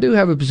that? I do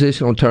have a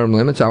position on term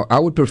limits. I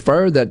would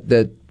prefer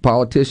that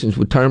politicians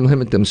would term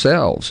limit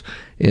themselves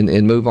and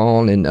move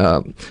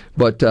on.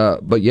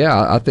 But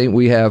yeah, I think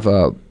we have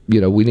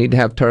we need to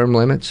have term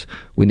limits.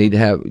 We need to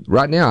have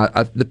right now.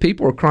 The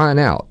people are crying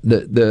out.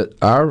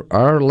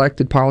 Our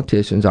elected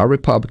politicians, our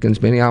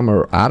Republicans, many of them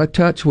are out of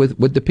touch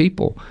with the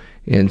people.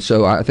 And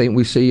so I think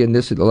we see in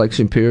this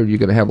election period, you're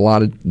going to have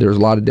there's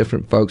a lot of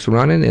different folks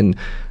running, and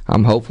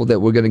I'm hopeful that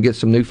we're going to get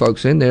some new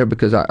folks in there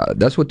because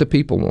that's what the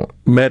people want.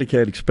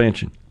 Medicaid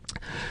expansion.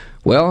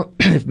 Well,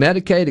 if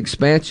Medicaid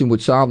expansion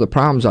would solve the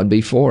problems, I'd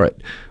be for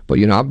it. But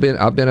I've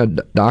been a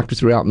doctor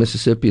throughout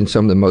Mississippi in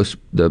some of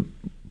the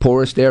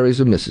poorest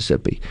areas of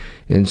Mississippi,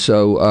 and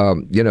so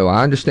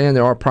I understand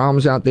there are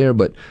problems out there,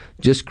 but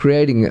just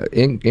creating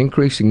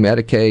increasing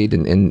Medicaid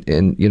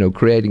and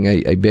creating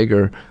a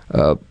bigger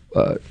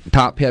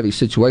top-heavy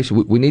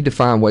situation, we need to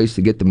find ways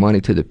to get the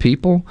money to the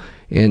people.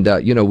 And,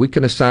 we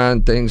can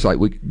assign things like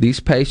these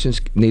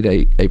patients need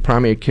a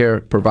primary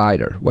care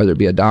provider, whether it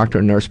be a doctor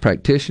or nurse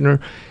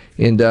practitioner,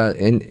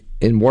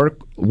 and work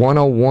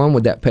one-on-one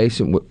with that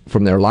patient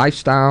from their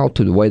lifestyle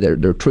to the way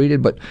they're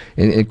treated,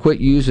 and quit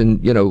using,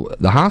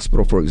 the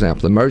hospital, for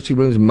example, the emergency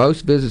rooms.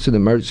 Most visits in the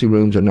emergency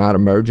rooms are not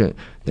emergent.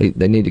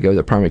 They need to go to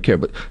their primary care.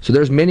 But so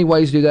there's many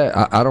ways to do that.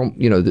 I don't,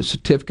 the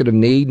certificate of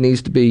need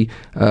needs to be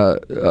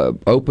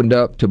opened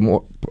up to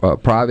more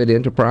private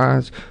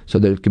enterprise so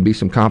there can be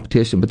some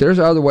competition. But there's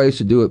other ways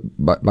to do it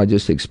by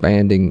just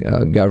expanding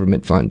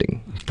government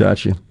funding.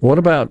 Gotcha. What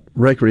about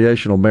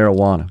recreational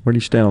marijuana? Where do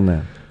you stand on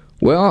that?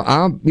 Well,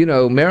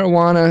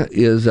 marijuana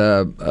is,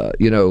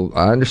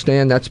 I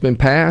understand that's been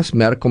passed.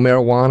 Medical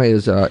marijuana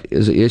is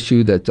an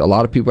issue that a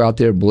lot of people out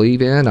there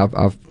believe in.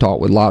 I've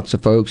talked with lots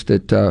of folks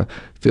that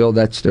feel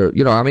that's their,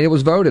 it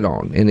was voted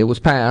on and it was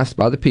passed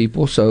by the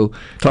people. So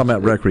talking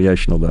about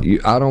recreational though,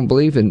 I don't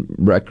believe in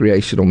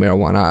recreational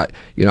marijuana.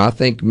 I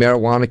think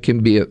marijuana can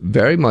be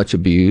very much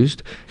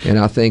abused, and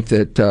I think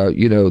that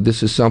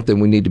this is something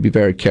we need to be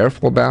very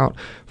careful about.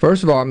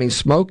 First of all,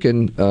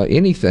 smoking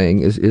anything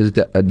is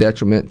a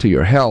detriment to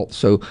your health.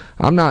 So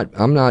I'm not.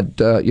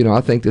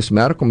 I think this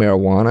medical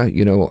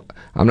marijuana.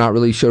 I'm not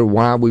really sure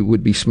why we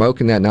would be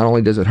smoking that. Not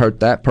only does it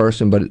hurt that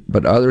person,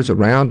 but others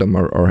around them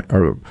are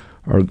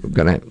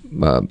going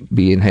to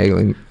be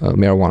inhaling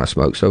marijuana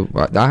smoke. So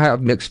I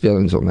have mixed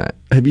feelings on that.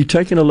 Have you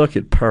taken a look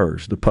at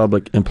PERS, the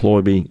Public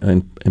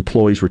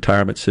Employees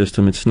Retirement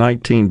System? It's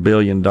 $19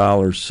 billion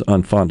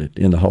unfunded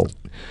in the hole.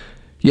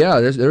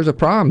 Yeah, there's a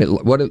problem.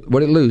 What did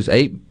it lose?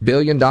 $8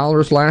 billion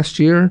last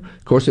year.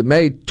 Of course, it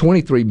made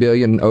 $23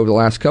 billion over the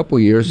last couple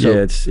of years. So.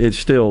 Yeah, it's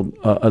still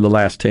the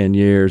last 10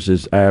 years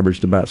has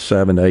averaged about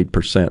 7 to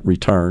 8%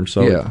 return.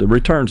 So yeah. The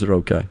returns are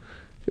okay.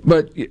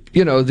 But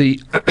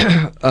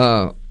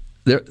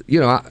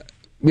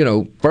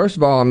first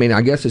of all,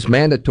 I guess it's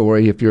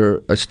mandatory if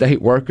you're a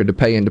state worker to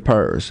pay into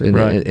PERS, and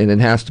it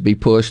has to be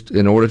pushed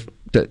in order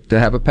to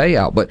have a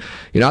payout. But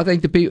I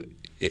think the people.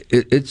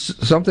 It's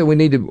something we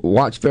need to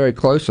watch very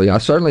closely. I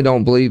certainly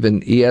don't believe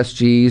in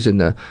ESGs,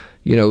 and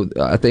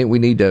I think we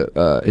need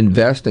to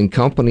invest in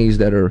companies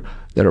that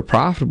are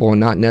profitable and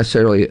not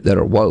necessarily that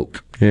are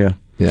woke. Yeah.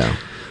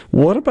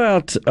 What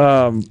about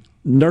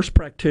nurse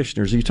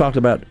practitioners? You talked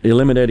about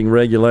eliminating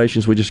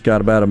regulations. We just got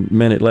about a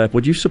minute left.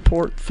 Would you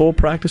support full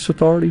practice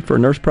authority for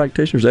nurse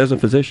practitioners as a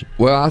physician?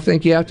 Well, I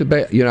think you have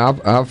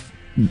to. I've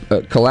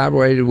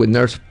collaborated with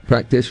nurse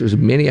practitioners,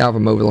 many of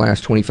them over the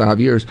last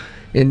 25 years.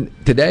 And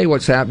today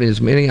what's happening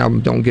is many of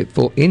them don't get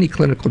any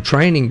clinical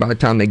training by the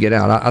time they get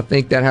out. I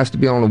think that has to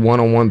be on a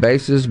one-on-one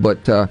basis,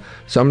 but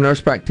some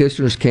nurse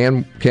practitioners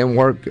can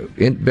work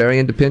very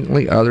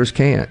independently, others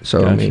can't.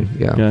 So,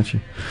 Gotcha. Gotcha.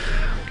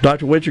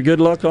 Dr. Witcher, good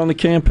luck on the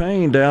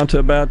campaign down to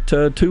about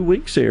 2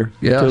 weeks here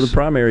until the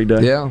primary day.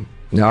 Yeah.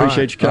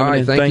 Appreciate you coming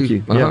in. Thank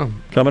you. Uh-huh. Yeah.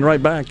 Coming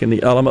right back in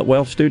the Element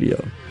Wealth studio.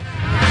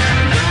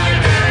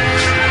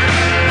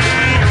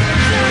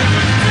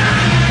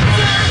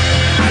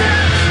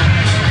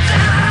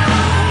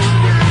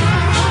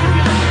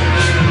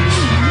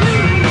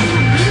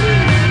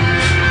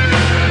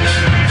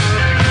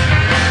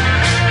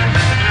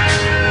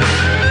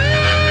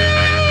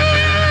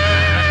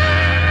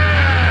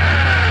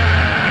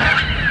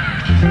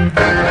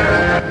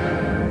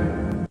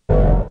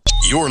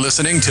 You're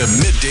listening to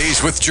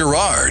Middays with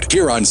Gerard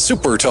here on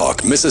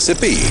SuperTalk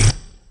Mississippi.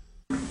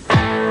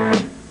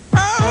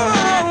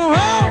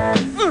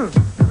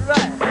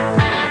 Right.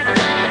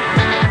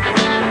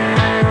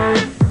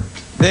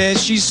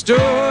 as she stood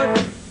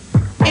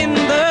in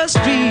the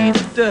street,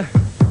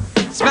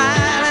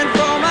 smiling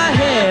from her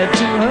head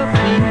to her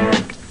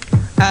feet.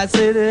 I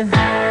said,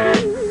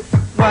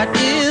 what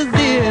is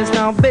this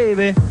now,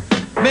 baby?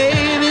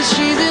 Maybe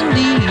she's in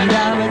need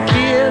of a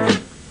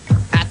kiss.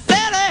 I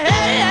said,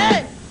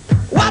 hey,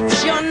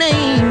 what's your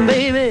name,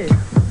 baby?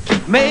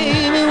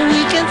 Maybe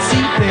we can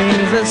see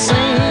things the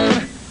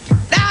same.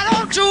 Now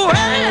don't you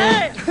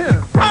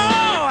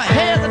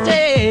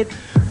hesitate.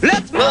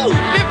 Let's move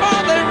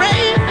before they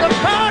raid the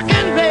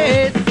parking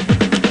bed.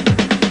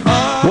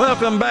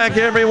 Welcome back,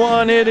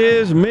 everyone. It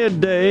is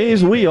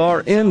Middays. We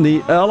are in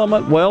the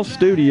Element Wealth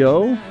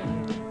studio.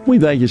 We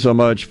thank you so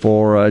much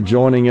for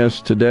joining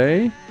us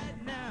today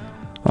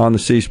on the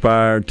C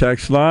Spire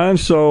text line.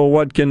 So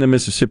what can the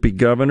Mississippi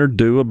governor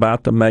do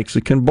about the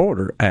Mexican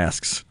border,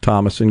 asks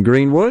Thomas in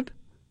Greenwood.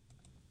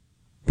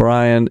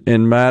 Brian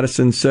in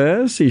Madison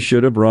says he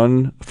should have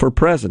run for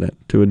president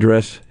to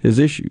address his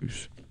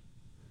issues.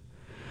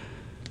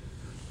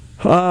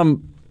 At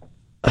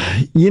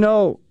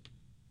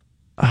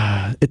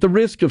the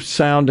risk of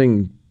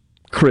sounding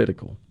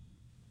critical,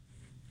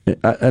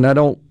 and I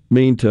don't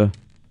mean to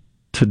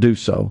do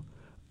so,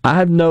 I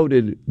have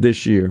noted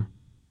this year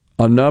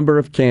a number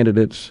of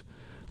candidates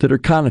that are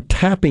kind of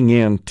tapping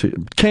into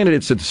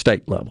candidates at the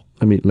state level.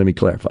 Let me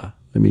clarify.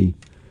 Let me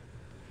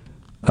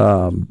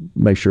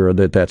make sure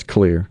that that's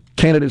clear.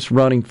 Candidates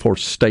running for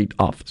state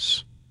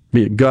office,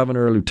 be it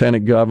governor,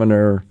 lieutenant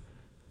governor,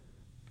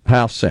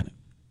 House, Senate,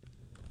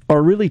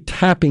 are really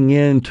tapping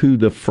into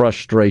the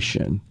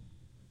frustration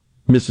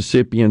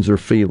Mississippians are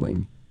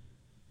feeling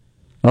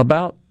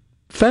about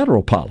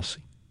federal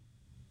policy.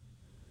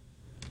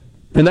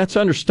 And that's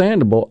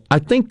understandable. I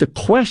think the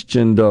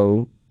question,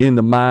 though, in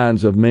the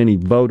minds of many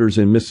voters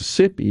in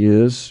Mississippi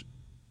is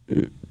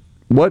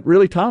what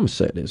really Thomas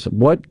said is,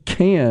 what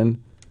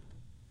can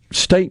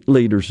state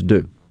leaders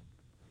do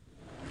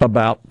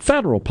about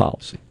federal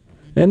policy?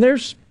 And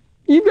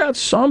you've got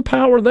some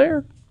power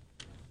there,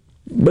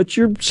 but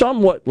you're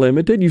somewhat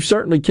limited. You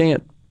certainly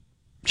can't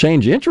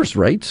change interest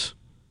rates.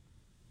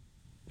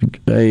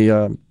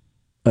 An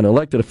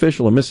elected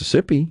official in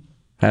Mississippi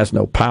has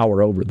no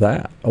power over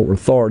that or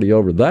authority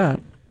over that.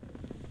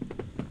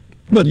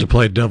 But to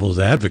play devil's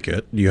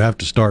advocate, you have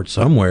to start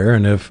somewhere,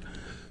 and if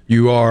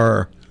you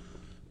are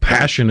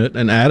passionate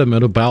and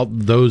adamant about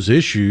those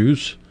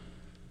issues,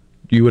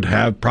 you would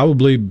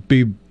probably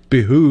be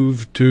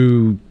behooved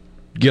to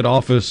get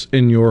office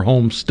in your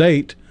home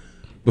state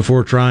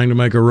before trying to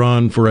make a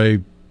run for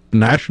a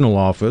national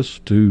office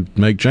to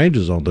make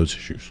changes on those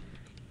issues.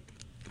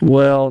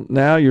 Well,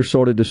 now you're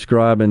sort of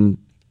describing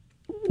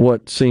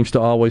what seems to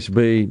always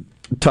be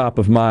top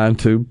of mind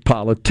to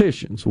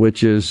politicians,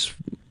 which is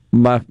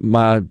my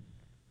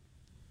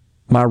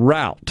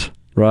route,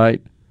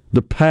 right?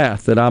 The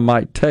path that I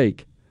might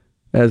take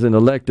as an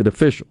elected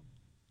official.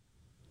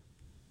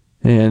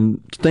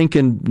 And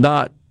thinking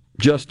not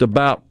just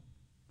about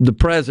the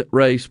present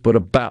race, but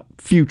about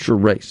future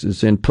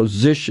races and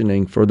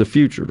positioning for the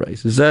future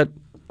race. Is that?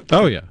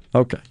 Oh, yeah.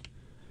 Okay.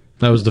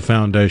 That was the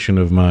foundation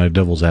of my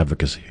devil's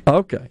advocacy.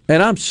 Okay.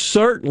 And I'm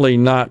certainly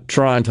not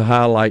trying to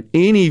highlight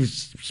any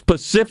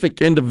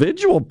specific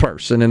individual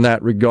person in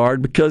that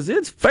regard because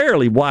it's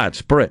fairly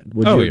widespread.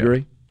 Would you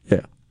agree?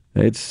 Yeah.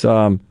 It's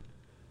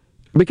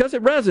because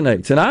it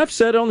resonates. And I've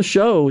said on the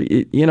show,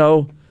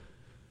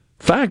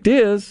 fact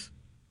is,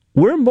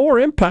 we're more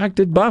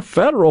impacted by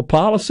federal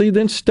policy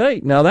than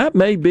state. Now, that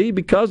may be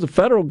because the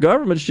federal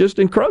government's just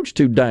encroached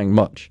too dang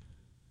much.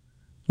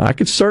 I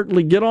could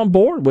certainly get on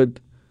board with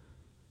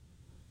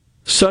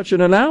such an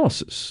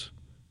analysis.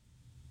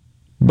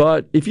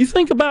 But if you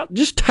think about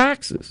just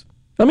taxes,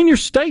 your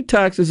state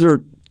taxes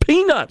are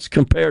peanuts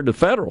compared to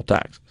federal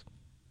taxes,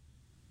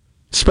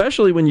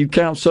 especially when you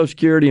count Social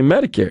Security and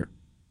Medicare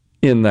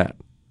in that,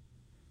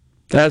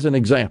 as an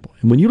example.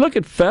 And when you look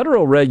at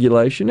federal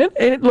regulation,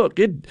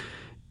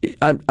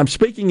 I'm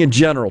speaking in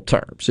general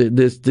terms.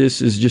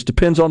 This is just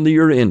depends on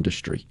your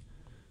industry,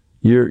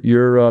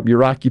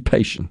 your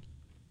occupation.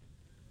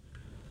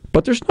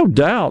 But there's no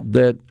doubt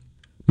that,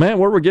 man,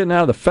 what we're getting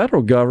out of the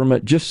federal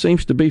government just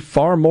seems to be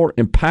far more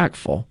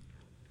impactful.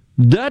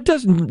 That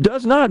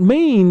does not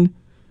mean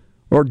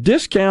or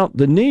discount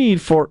the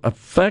need for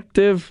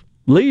effective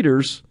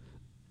leaders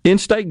in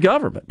state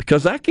government,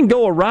 because that can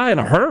go awry in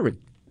a hurry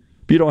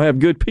if you don't have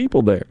good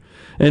people there.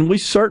 And we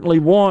certainly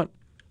want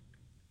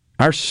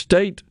our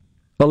state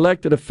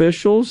elected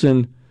officials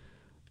and,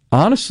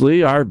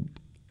 honestly, our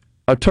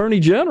attorney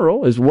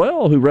general as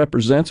well, who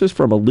represents us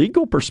from a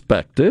legal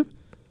perspective,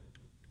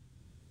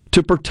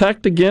 to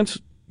protect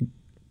against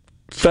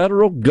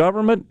federal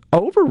government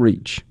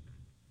overreach.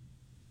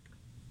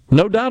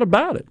 No doubt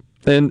about it.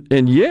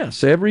 And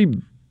yes, every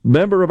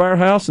member of our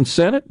House and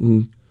Senate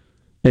and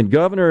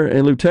governor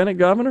and lieutenant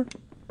governor,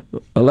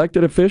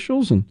 elected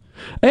officials, and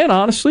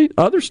honestly,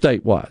 other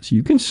statewide,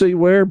 you can see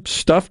where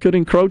stuff could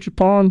encroach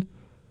upon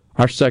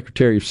our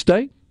Secretary of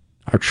State,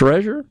 our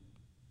Treasurer,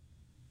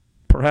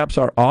 perhaps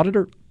our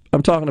auditor.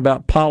 I'm talking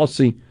about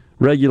policy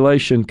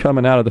regulation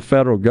coming out of the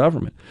federal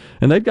government.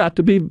 And they've got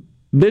to be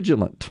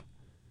vigilant.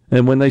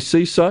 And when they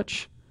see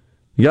such,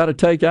 you got to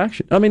take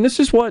action. I mean, this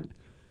is what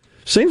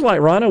seems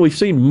like, Rhino, we've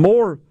seen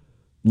more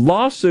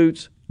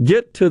lawsuits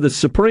get to the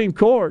Supreme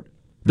Court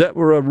that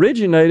were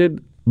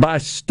originated by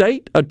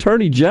state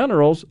attorney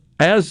generals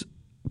as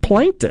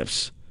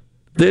plaintiffs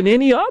than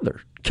any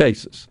other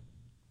cases.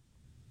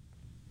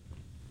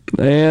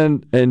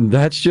 And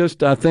that's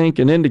just, I think,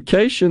 an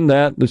indication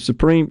that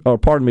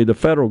the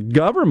federal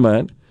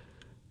government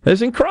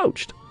has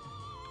encroached.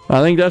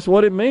 I think that's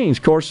what it means.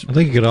 Of course, I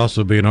think it could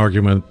also be an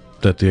argument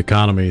that the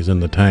economy is in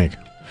the tank.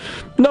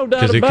 No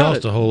doubt about it. Because it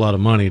costs a whole lot of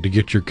money to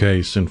get your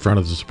case in front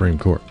of the Supreme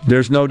Court.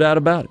 There's no doubt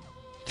about it.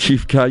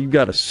 You've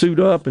got to suit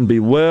up and be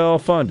well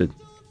funded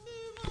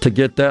to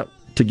get that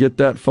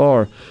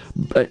far.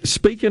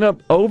 Speaking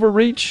of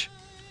overreach,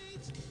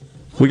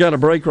 we got a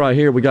break right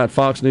here. We got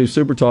Fox News,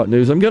 SuperTalk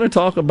News. I'm going to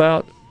talk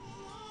about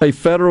a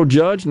federal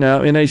judge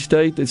now in a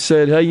state that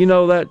said, hey, you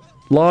know that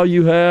law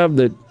you have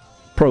that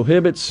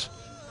prohibits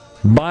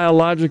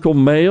biological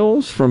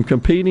males from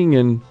competing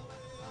in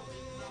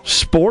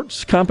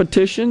sports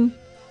competition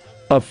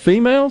of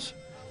females?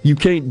 You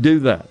can't do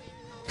that.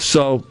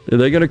 So are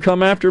they going to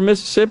come after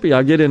Mississippi?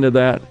 I'll get into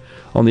that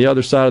on the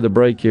other side of the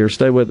break here.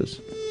 Stay with us.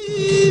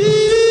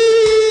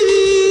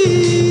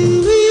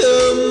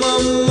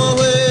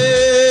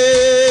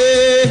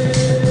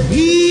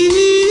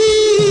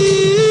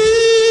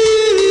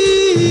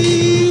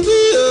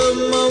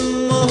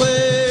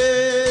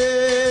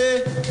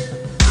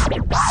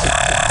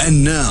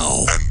 And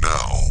now,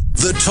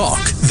 the talk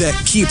that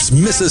keeps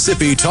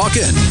Mississippi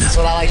talking. That's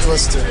what I like to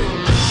listen to.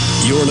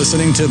 You're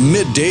listening to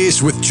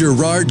Middays with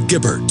Gerard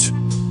Gibert.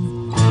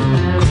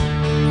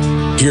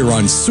 Here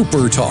on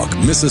SuperTalk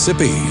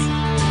Mississippi.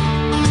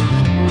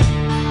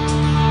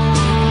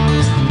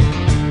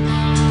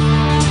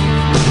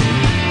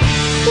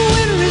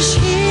 Winter is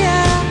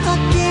here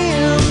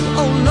again,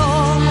 oh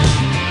Lord.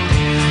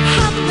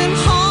 Haven't been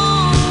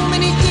home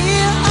in a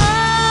year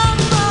or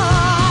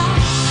more.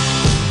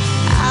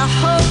 I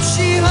hope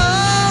she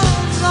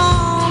holds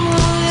on a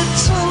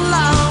little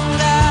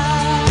longer.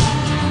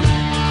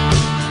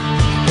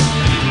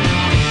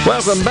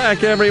 Welcome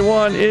back,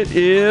 everyone. It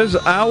is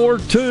hour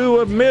 2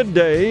 of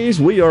Middays.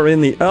 We are in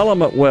the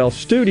Element Wealth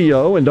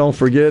studio, and don't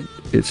forget,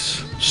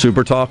 it's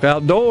Super Talk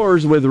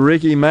Outdoors with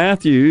Ricky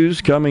Matthews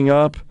coming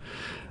up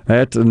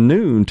at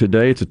noon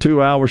today. It's a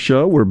 2-hour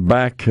show. We're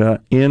back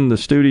in the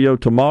studio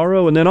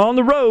tomorrow, and then on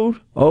the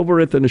road over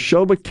at the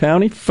Neshoba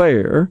County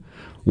Fair,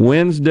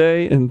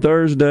 Wednesday and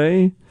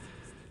Thursday.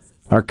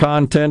 Our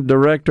content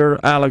director,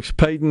 Alex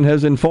Payton,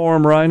 has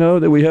informed Rhino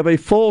that we have a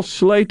full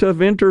slate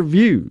of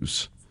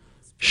interviews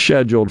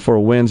scheduled for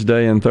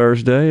Wednesday and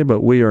Thursday,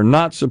 but we are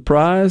not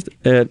surprised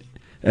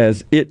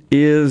as it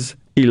is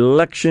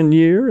election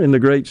year in the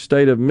great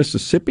state of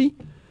Mississippi,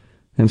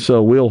 and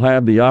so we'll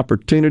have the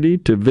opportunity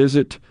to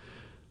visit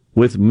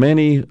with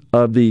many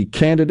of the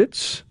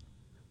candidates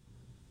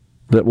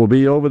that will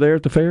be over there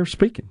at the fair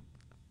speaking.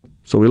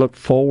 So we look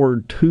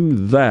forward to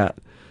that.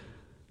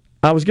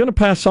 I was going to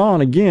pass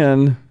on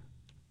again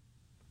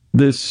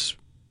this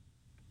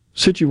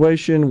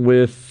situation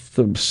with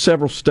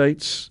several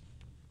states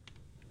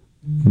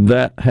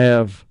that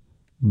have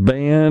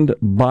banned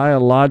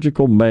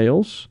biological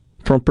males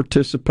from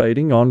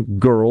participating on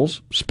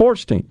girls'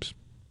 sports teams,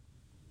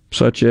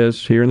 such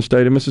as here in the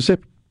state of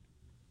Mississippi.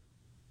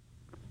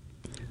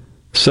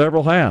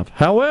 Several have.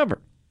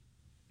 However,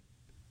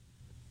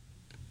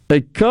 a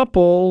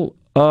couple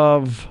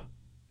of,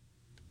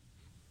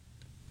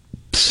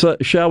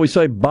 shall we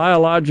say,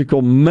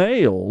 biological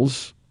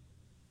males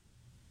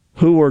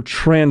who are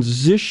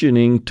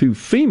transitioning to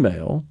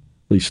female,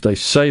 at least they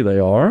say they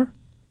are,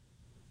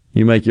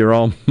 you make your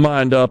own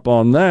mind up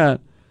on that,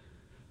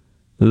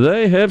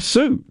 they have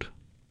sued.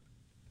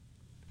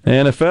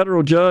 And a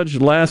federal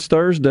judge last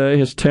Thursday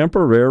has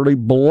temporarily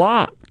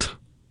blocked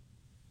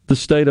the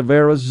state of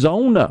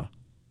Arizona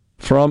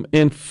from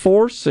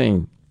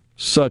enforcing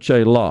such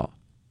a law.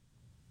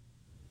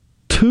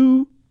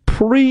 2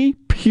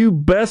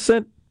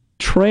 prepubescent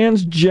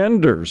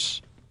transgenders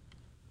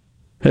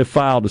have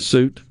filed a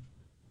suit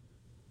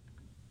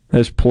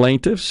as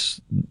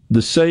plaintiffs.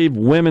 The Save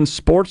Women's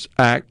Sports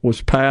Act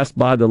was passed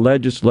by the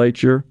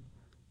legislature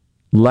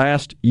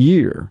last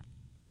year.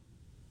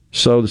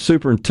 So the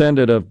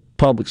superintendent of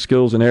public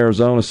schools in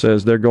Arizona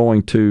says they're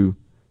going to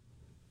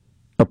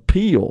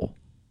appeal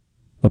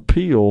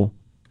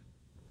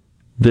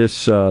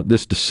this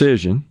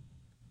decision.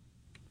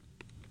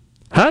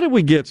 How did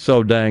we get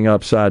so dang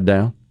upside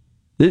down?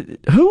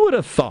 Who would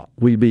have thought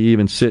we'd be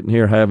even sitting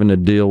here having to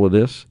deal with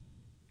this?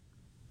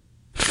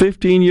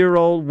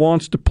 15-year-old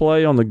wants to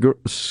play on the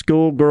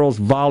schoolgirls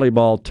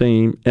volleyball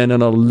team, and an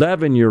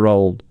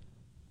 11-year-old,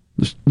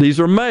 these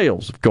are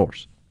males, of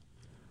course,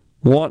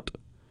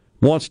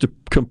 wants to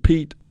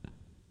compete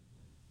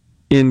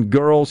in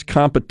girls'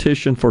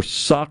 competition for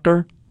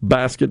soccer,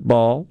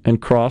 basketball,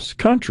 and cross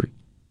country.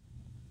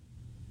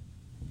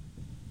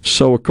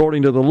 So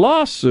according to the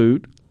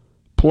lawsuit,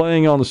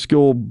 playing on the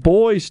school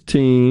boys'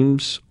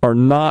 teams are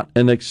not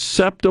an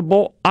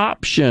acceptable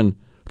option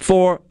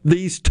for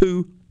these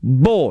two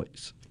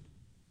boys.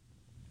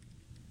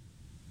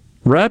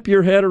 Wrap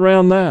your head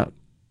around that.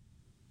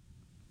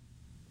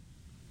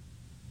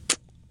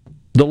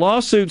 The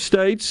lawsuit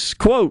states,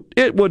 quote,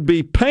 "It would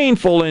be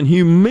painful and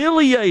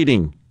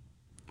humiliating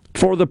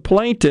for the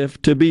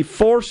plaintiff to be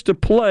forced to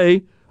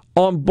play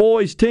on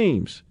boys'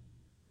 teams."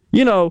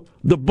 You know,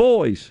 the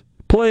boys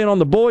playing on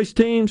the boys'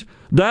 teams,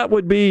 that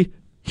would be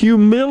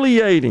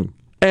humiliating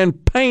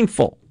and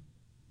painful.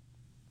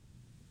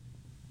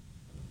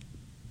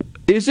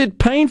 Is it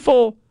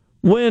painful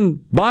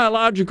when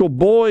biological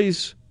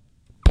boys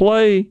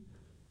play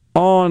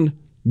on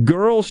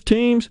girls'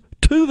 teams,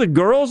 to the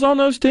girls on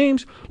those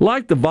teams,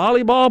 like the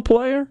volleyball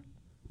player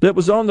that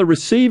was on the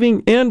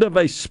receiving end of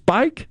a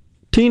spike,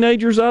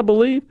 teenagers, I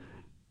believe,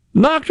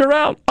 knocked her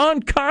out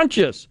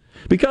unconscious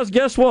because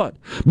guess what?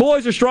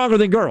 Boys are stronger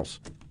than girls.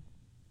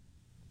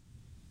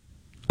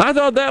 I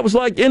thought that was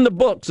like in the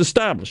books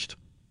established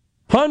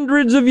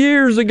hundreds of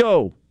years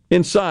ago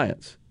in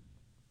science.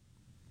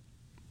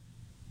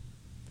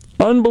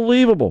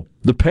 Unbelievable.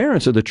 The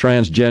parents of the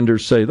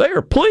transgenders say they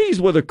are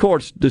pleased with the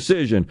court's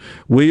decision.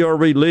 "We are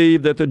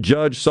relieved that the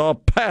judge saw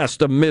past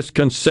the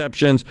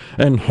misconceptions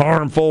and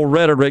harmful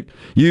rhetoric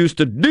used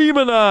to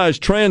demonize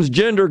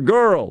transgender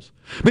girls.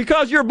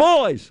 Because you're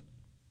boys."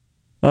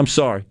 I'm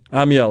sorry.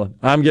 I'm yelling.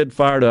 I'm getting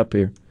fired up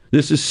here.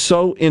 This is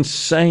so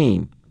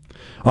insane.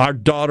 Our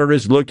daughter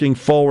is looking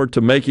forward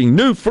to making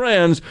new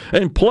friends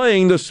and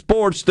playing the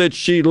sports that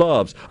she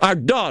loves. Our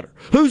daughter,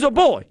 who's a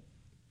boy.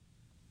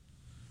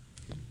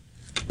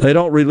 They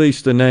don't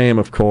release the name,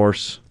 of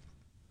course,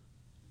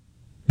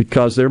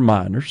 because they're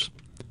minors.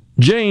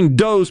 Jane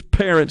Doe's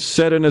parents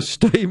said in a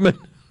statement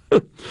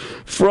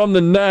from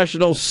the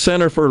National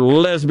Center for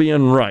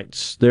Lesbian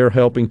Rights. They're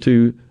helping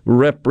to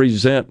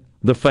represent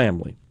the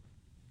family.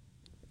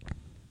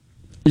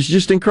 It's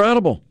just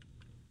incredible.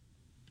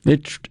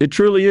 It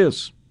truly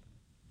is.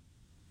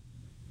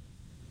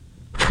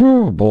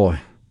 Oh, boy.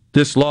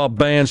 This law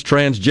bans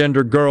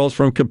transgender girls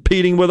from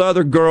competing with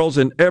other girls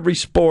in every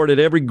sport at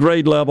every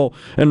grade level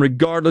and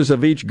regardless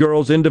of each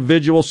girl's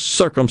individual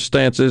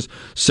circumstances,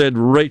 said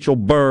Rachel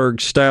Berg,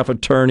 staff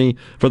attorney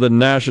for the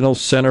National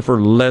Center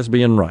for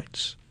Lesbian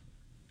Rights.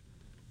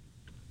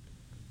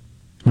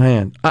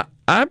 Man,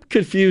 I'm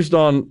confused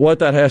on what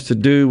that has to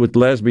do with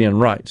lesbian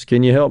rights.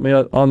 Can you help me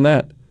on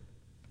that?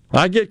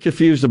 I get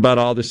confused about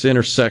all this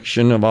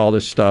intersection of all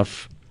this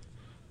stuff.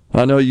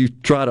 I know you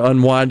try to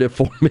unwind it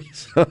for me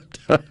sometimes.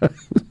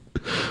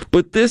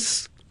 But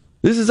this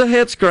is a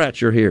head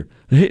scratcher here.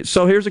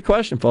 So here's a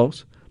question,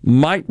 folks.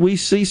 Might we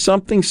see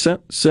something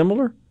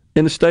similar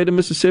in the state of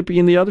Mississippi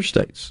and the other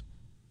states?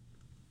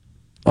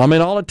 I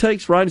mean, all it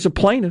takes, right, is a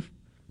plaintiff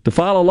to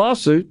file a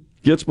lawsuit,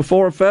 gets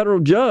before a federal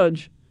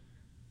judge.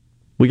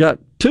 We got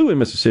 2 in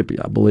Mississippi,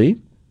 I believe.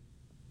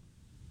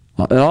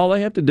 And all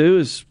they have to do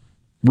is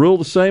rule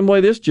the same way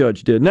this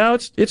judge did. Now,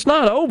 it's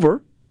not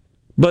over,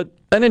 but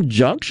an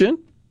injunction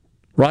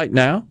right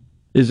now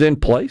is in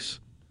place,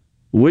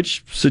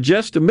 which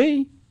suggests to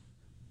me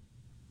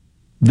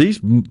these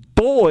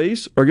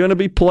boys are going to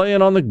be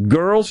playing on the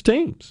girls'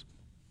 teams.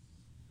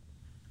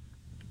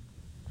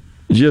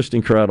 Just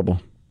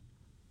incredible.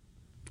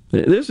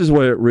 This is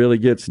where it really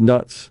gets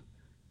nuts.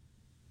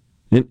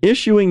 In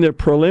issuing the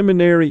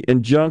preliminary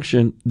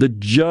injunction, the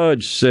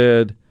judge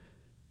said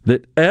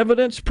that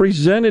evidence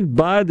presented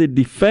by the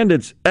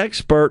defendant's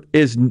expert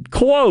is,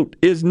 quote,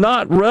 is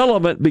not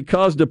relevant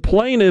because the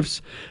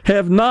plaintiffs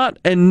have not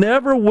and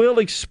never will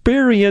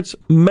experience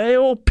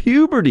male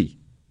puberty.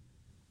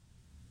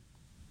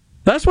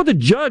 That's what the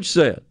judge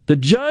said. The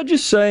judge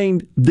is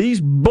saying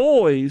these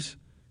boys,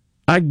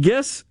 I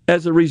guess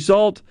as a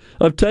result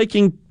of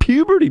taking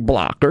puberty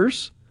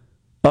blockers,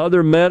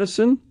 other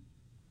medicine,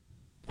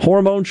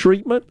 hormone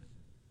treatment,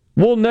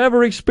 will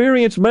never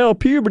experience male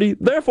puberty,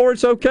 therefore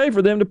it's okay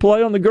for them to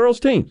play on the girls'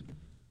 team.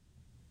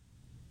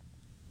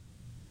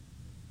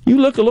 You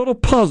look a little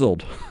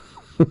puzzled.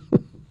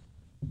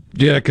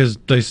 Yeah, because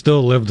they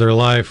still live their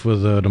life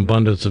with an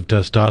abundance of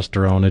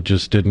testosterone. It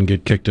just didn't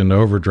get kicked into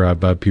overdrive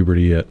by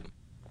puberty yet.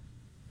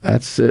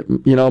 That's it.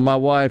 You know, my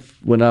wife,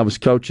 when I was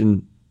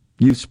coaching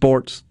youth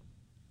sports,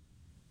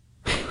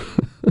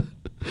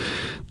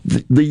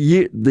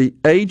 the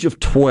age of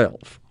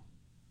 12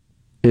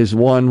 is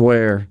one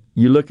where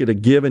you look at a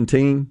given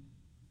team,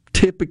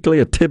 typically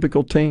a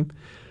typical team,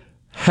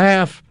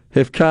 half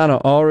have kind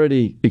of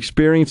already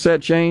experienced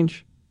that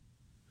change,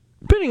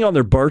 depending on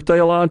their birthday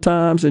a lot of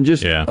times and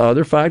just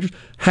other factors.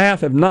 Half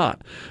have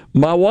not.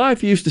 My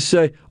wife used to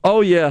say,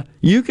 oh, yeah,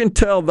 you can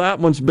tell that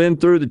one's been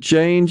through the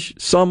change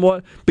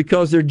somewhat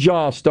because their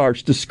jaw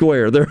starts to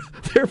square. Their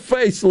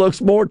face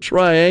looks more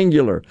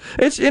triangular.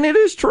 And it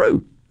is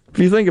true, if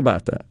you think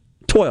about that.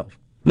 12.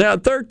 Now,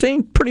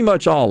 13, pretty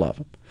much all of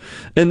them.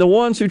 And the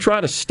ones who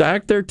try to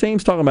stack their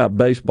teams, talking about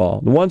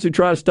baseball, the ones who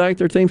try to stack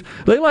their teams,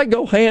 they like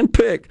go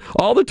hand-pick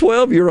all the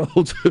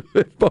 12-year-olds who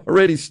have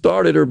already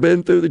started or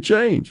been through the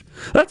change.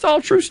 That's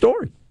all true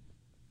story.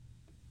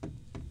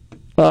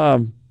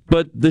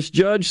 But this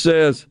judge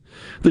says,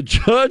 the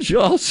judge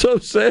also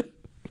said,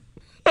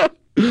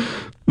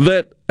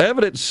 that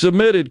evidence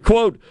submitted,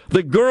 quote,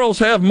 that girls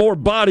have more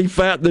body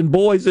fat than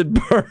boys at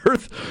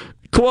birth,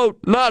 quote,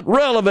 not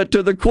relevant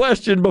to the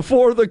question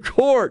before the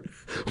court,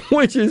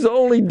 which is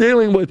only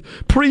dealing with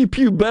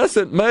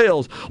prepubescent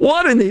males.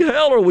 What in the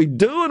hell are we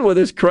doing with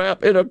this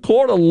crap in a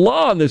court of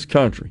law in this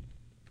country?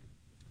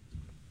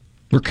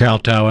 We're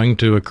kowtowing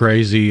to a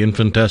crazy,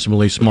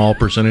 infinitesimally small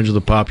percentage of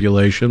the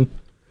population.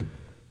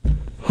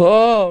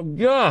 Oh,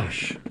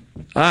 gosh.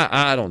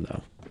 I don't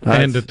know.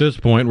 And at this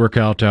point, we're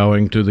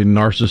kowtowing to the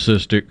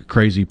narcissistic,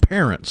 crazy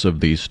parents of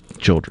these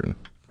children.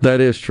 That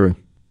is true.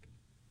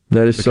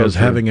 That is so true. Because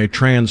having a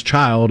trans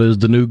child is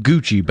the new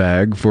Gucci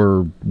bag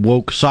for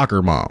woke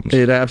soccer moms.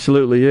 It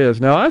absolutely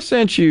is. Now, I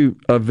sent you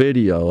a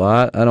video.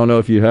 I don't know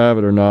if you have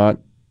it or not.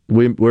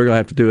 We're going to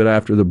have to do it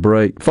after the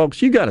break.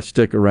 Folks, you got to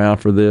stick around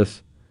for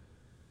this.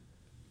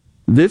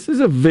 This is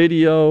a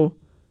video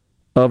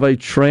of a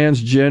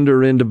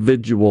transgender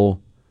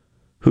individual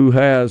who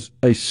has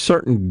a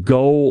certain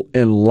goal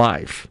in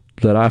life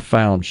that I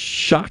found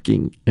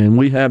shocking, and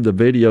we have the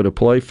video to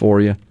play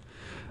for you.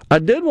 I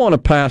did want to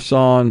pass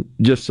on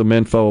just some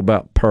info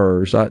about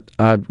PERS.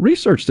 I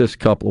researched this a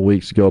couple of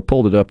weeks ago,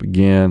 pulled it up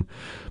again,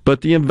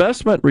 but the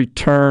investment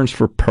returns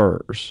for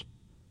PERS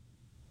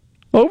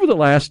over the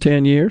last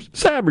 10 years,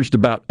 it's averaged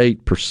about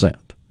 8%.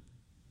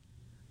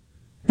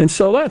 And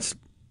so that's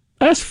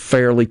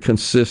fairly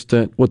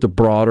consistent with the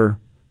broader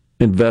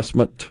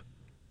investment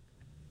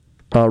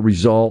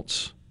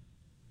results.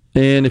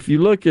 And if you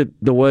look at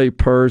the way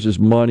PERS's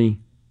money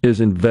is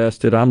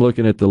invested, I'm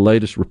looking at the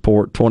latest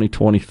report,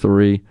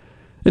 2023,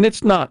 and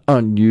it's not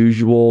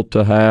unusual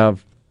to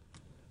have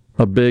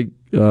a big,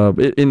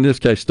 in this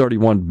case,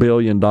 $31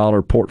 billion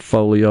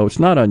portfolio. It's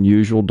not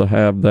unusual to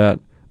have that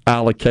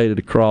allocated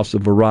across a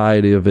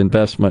variety of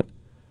investment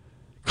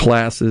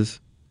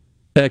classes.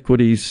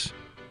 Equities,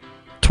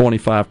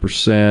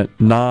 25%,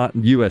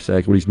 non-U.S.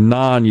 equities,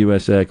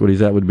 non-U.S. equities,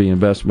 that would be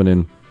investment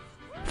in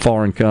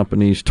foreign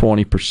companies,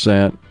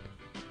 20%,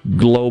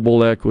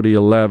 global equity,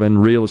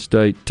 11%, real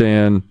estate,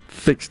 10%,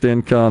 fixed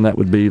income, that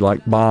would be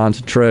like bonds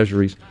and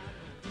treasuries,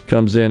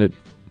 comes in at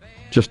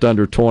just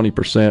under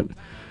 20%.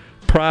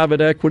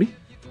 Private equity,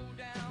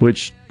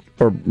 which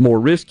are more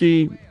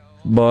risky,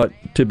 but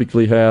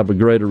typically have a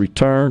greater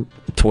return,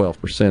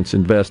 12% is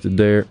invested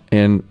there,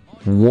 and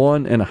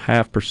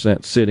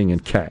 1.5% sitting in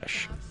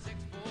cash.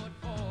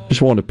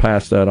 Just wanted to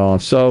pass that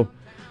on. So,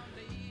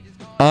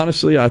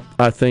 honestly,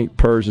 I think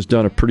PERS has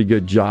done a pretty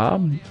good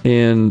job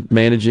in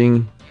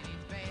managing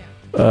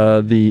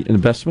the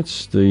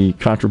investments, the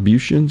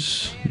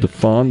contributions, the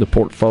fund, the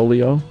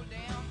portfolio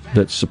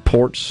that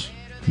supports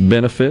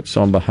benefits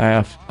on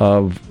behalf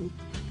of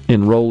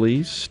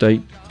enrollees,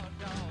 state,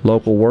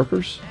 local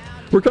workers.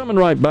 We're coming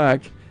right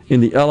back in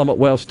the Element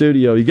Well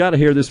studio. You got to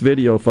hear this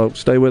video, folks.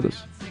 Stay with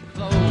us.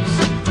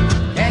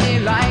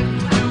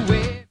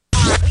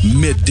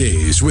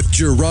 Middays with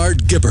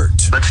Gerard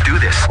Gibert. Let's do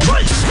this.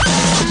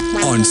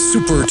 On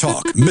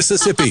SuperTalk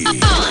Mississippi.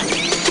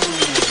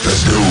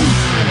 Let's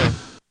go.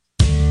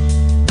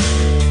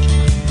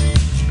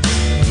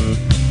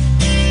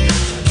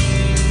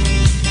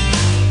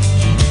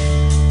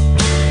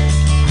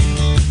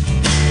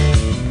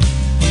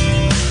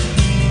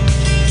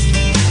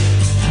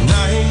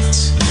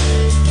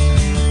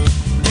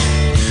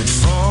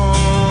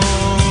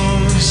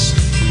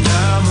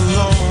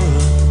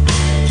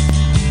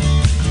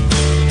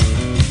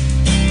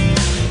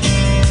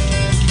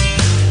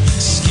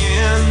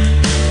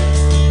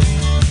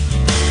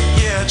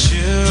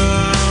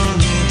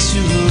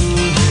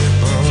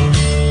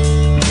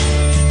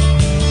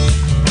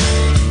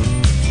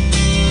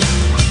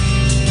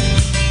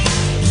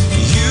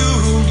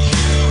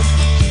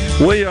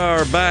 We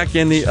are back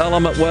in the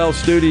Element Well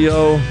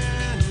studio.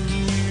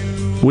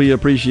 We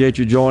appreciate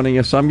you joining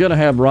us. I'm going to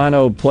have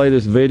Rhino play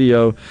this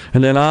video,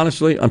 and then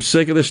honestly, I'm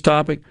sick of this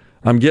topic.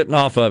 I'm getting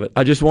off of it.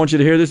 I just want you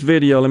to hear this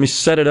video. Let me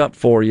set it up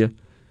for you.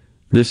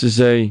 This is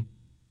a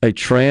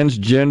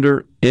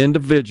transgender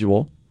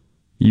individual.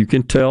 You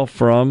can tell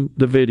from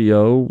the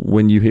video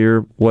when you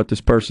hear what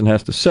this person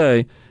has to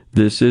say.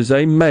 This is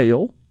a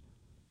male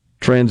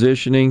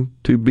transitioning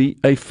to be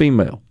a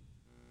female.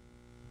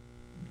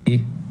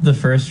 The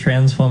first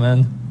trans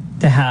woman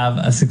to have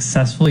a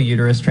successful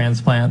uterus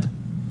transplant,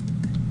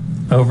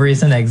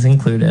 ovaries and eggs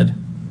included,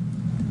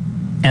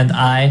 and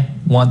I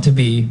want to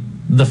be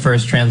the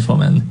first trans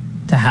woman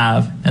to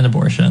have an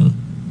abortion.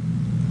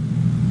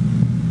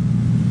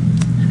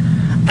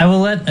 I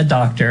will let a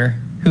doctor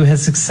who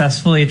has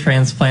successfully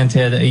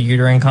transplanted a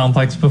uterine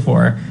complex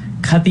before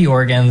cut the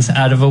organs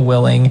out of a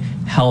willing,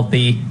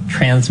 healthy,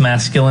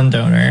 transmasculine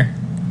donor,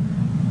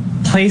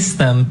 place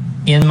them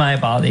in my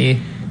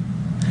body.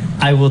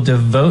 I will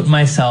devote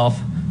myself,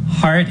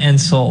 heart and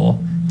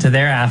soul, to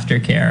their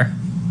aftercare.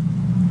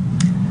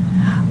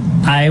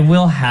 I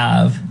will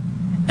have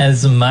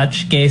as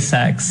much gay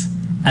sex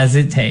as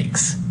it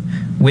takes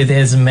with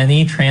as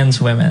many trans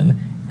women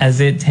as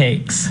it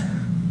takes,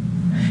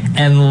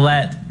 and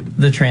let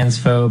the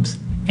transphobes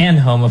and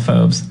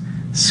homophobes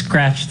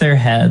scratch their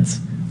heads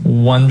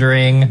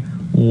wondering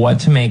what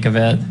to make of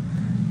it.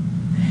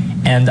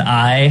 and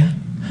I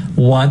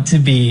want to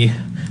be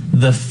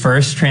the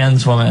first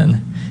trans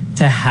woman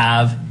to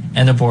have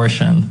an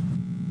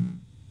abortion.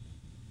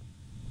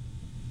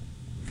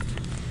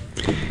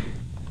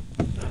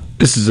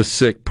 This is a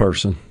sick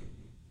person.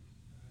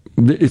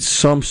 It's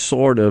some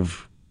sort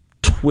of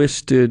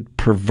twisted,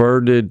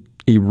 perverted,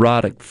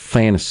 erotic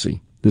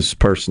fantasy this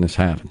person is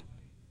having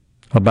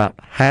about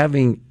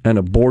having an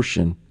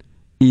abortion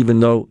even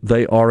though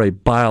they are a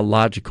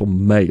biological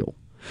male.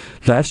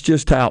 That's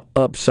just how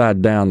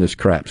upside down this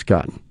crap's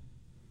gotten.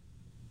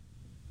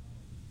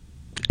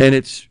 And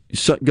it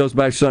goes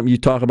back to something you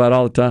talk about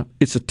all the time.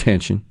 It's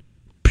attention.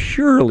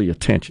 Purely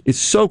attention. It's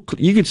so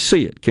you can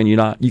see it, can you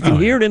not? You can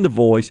hear it in the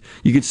voice.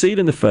 You can see it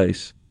in the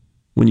face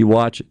when you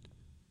watch it.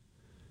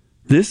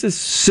 This is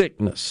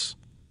sickness.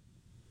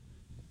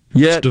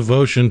 Yet, it's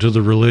devotion to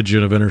the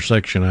religion of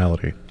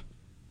intersectionality.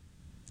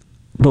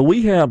 But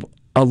we have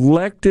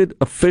elected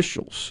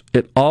officials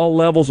at all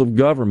levels of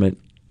government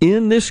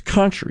in this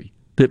country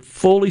that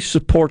fully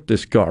support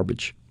this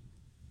garbage.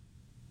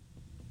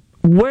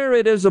 Wear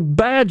it as a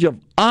badge of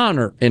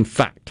honor, in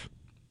fact.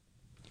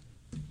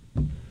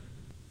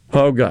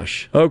 Oh,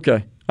 gosh.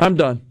 Okay, I'm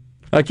done.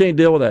 I can't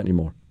deal with that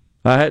anymore.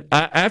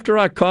 After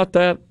I caught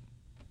that,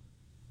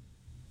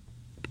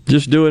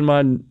 just doing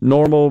my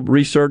normal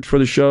research for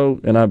the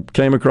show, and I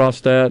came across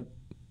that,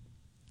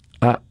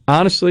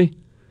 honestly,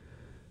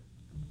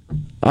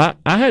 I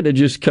had to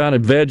just kind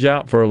of veg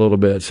out for a little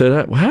bit.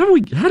 Said, how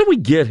do we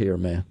get here,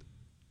 man?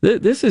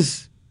 This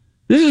is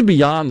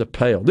beyond the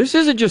pale. This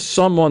isn't just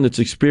someone that's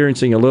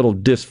experiencing a little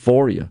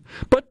dysphoria,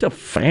 but to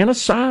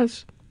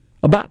fantasize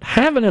about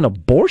having an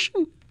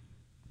abortion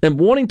and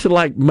wanting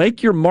to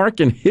make your mark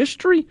in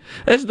history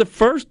as the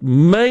first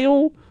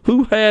male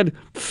who had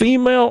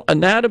female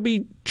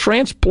anatomy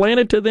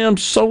transplanted to them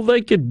so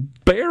they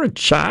could bear a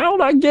child,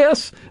 I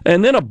guess,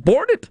 and then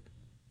abort it.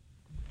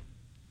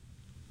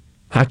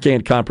 I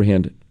can't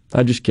comprehend it.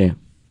 I just can't.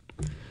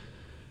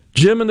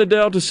 Jim in the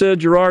Delta said,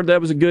 Gerard,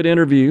 that was a good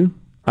interview.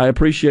 I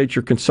appreciate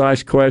your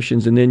concise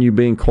questions and then you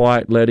being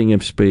quiet, letting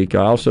him speak.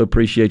 I also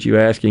appreciate you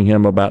asking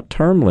him about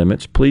term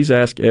limits. Please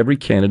ask every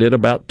candidate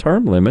about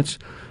term limits,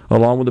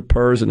 along with the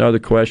PERS and other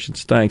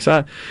questions. Thanks.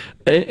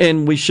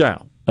 And we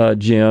shall,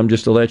 Jim,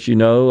 just to let you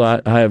know,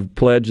 I have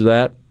pledged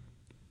that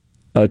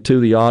to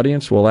the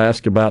audience. We'll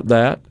ask about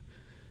that.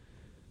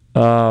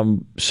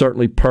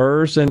 Certainly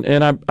PERS.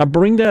 And I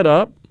bring that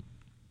up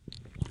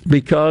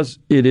because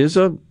it is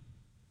a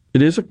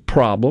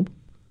problem.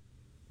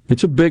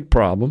 It's a big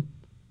problem.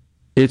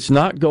 It's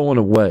not going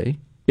away.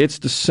 It's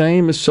the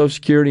same as Social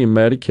Security and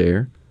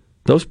Medicare.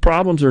 Those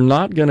problems are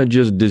not going to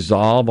just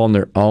dissolve on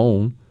their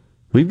own.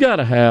 We've got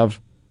to have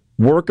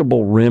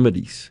workable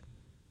remedies.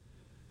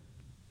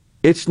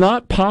 It's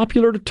not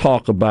popular to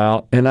talk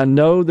about, and I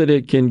know that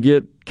it can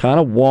get kind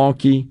of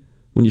wonky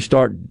when you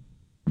start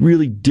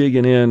really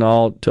digging in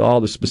to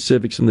all the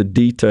specifics and the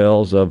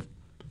details of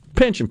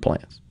pension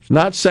plans. It's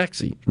not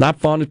sexy, not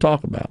fun to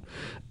talk about.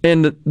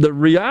 And the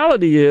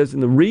reality is,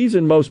 and the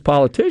reason most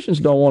politicians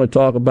don't want to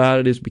talk about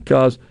it is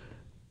because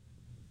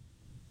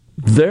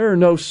there are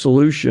no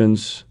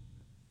solutions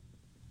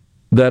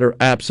that are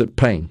absent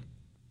pain.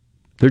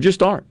 There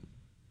just aren't.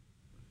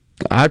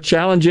 I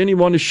challenge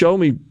anyone to show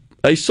me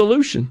a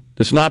solution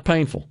that's not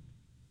painful,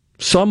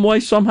 some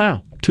way,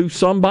 somehow, to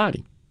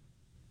somebody.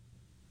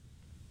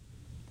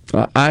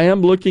 I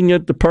am looking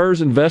at the PERS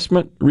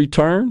investment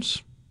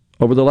returns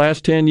over the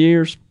last 10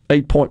 years,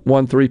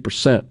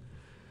 8.13%.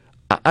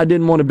 I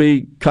didn't want to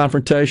be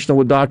confrontational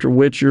with Dr.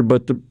 Witcher,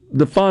 but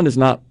the fund has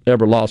not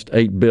ever lost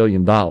 $8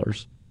 billion.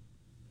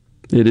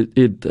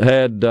 It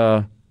had,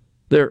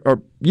 there are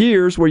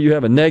years where you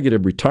have a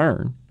negative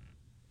return,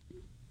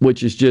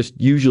 which is just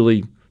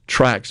usually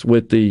tracks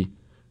with the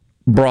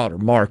broader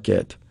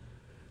market.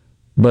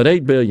 But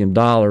 $8 billion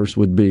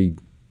would be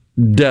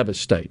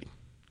devastating.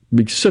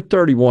 It's a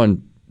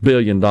 $31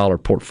 billion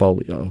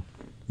portfolio.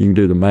 You can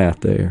do the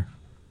math there.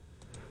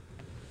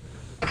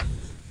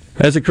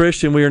 As a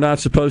Christian, we are not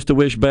supposed to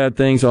wish bad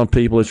things on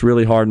people. It's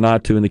really hard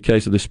not to in the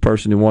case of this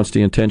person who wants to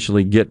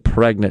intentionally get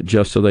pregnant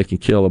just so they can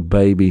kill a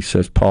baby,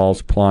 says Paul's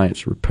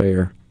Appliance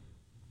Repair.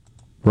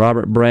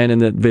 Robert Brandon,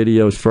 that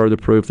video is further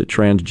proof that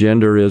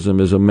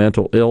transgenderism is a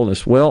mental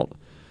illness. Well,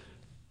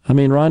 I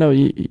mean, Rhino,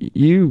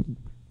 you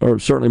are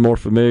certainly more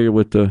familiar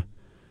with the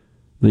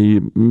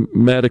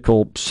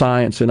medical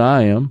science than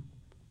I am,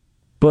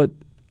 but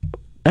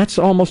that's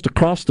almost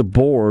across the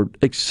board,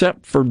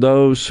 except for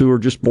those who are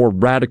just more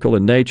radical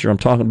in nature. I'm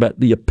talking about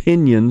the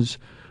opinions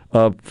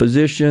of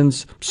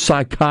physicians,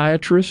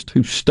 psychiatrists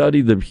who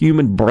study the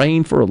human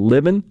brain for a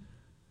living,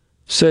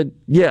 said,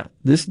 yeah,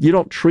 you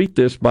don't treat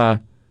this by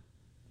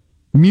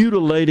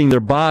mutilating their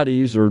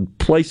bodies or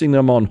placing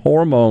them on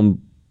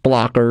hormone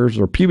blockers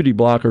or puberty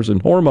blockers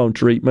and hormone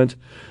treatment,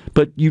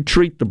 but you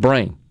treat the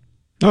brain.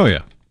 Oh,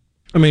 yeah.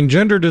 I mean,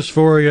 gender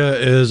dysphoria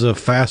is a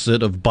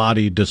facet of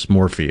body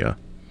dysmorphia,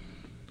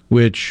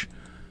 which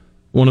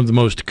one of the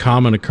most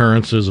common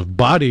occurrences of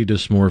body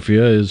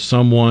dysmorphia is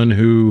someone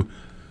who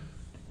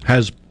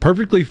has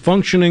perfectly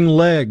functioning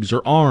legs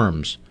or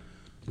arms,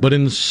 but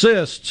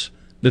insists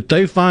that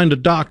they find a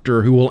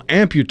doctor who will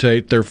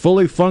amputate their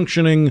fully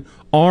functioning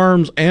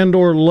arms and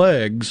or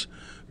legs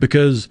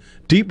because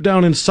deep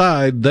down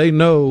inside they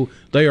know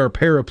they are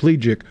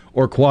paraplegic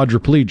or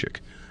quadriplegic.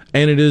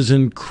 And it is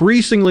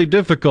increasingly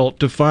difficult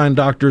to find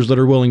doctors that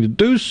are willing to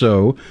do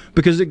so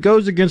because it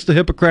goes against the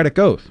Hippocratic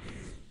Oath.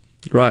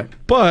 Right.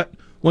 But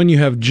when you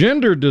have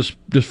gender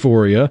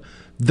dysphoria,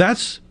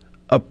 that's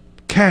a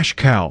cash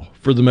cow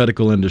for the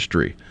medical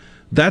industry.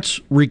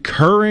 That's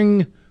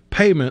recurring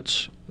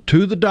payments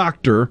to the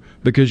doctor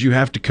because you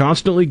have to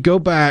constantly go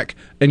back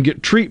and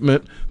get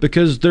treatment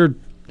because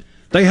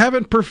they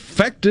haven't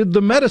perfected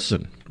the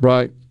medicine.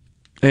 Right.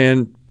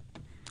 And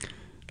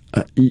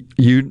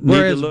you need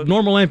whereas to look.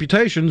 Normal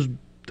amputations,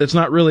 that's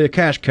not really a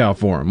cash cow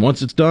for them.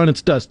 Once it's done,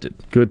 it's dusted.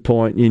 Good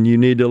point. And you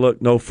need to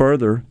look no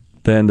further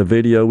than the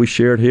video we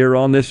shared here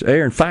on this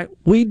air. In fact,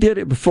 we did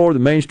it before the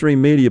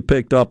mainstream media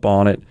picked up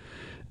on it,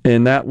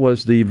 and that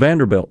was the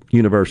Vanderbilt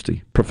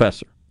University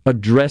professor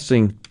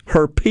addressing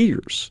her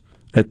peers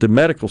at the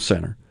medical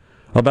center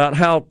about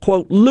how,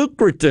 quote,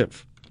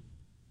 lucrative,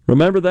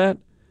 remember that,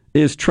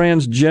 is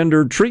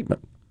transgender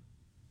treatment.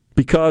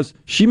 Because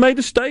she made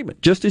a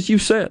statement, just as you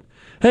said.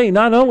 Hey,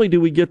 not only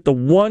do we get the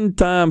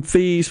one-time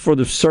fees for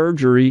the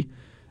surgery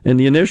and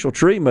the initial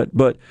treatment,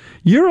 but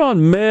you're on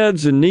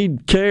meds and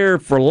need care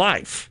for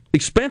life,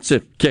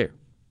 expensive care.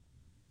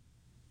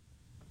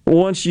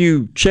 Once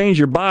you change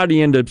your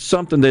body into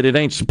something that it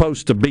ain't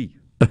supposed to be,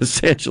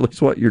 essentially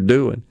is what you're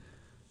doing.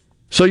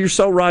 So you're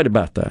so right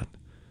about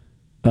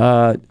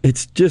that.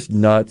 It's just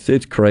nuts.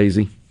 It's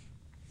crazy.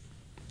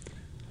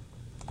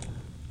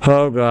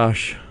 Oh,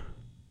 gosh.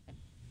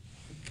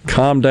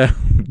 Calm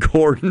down,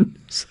 Gordon,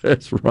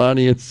 says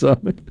Ronnie in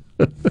Summit.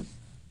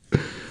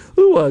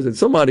 Who was it?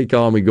 Somebody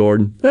call me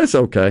Gordon. That's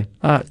okay.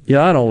 I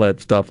don't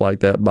let stuff like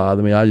that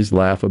bother me. I just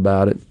laugh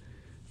about it.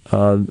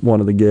 One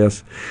of the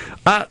guests.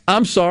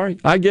 I'm sorry.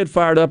 I get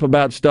fired up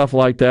about stuff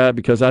like that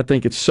because I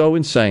think it's so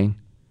insane.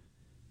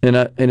 And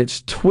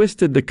it's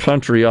twisted the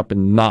country up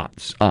in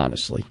knots,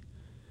 honestly.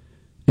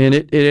 And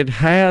it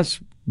has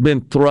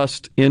been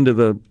thrust into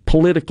the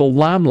political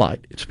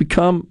limelight. It's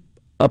become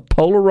a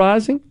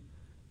polarizing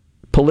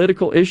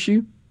political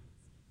issue.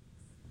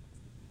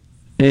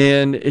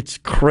 And it's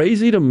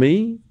crazy to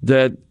me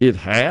that it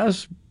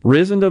has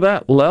risen to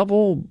that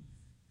level.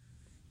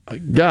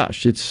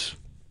 Gosh, it's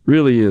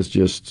really is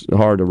just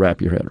hard to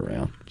wrap your head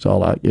around. That's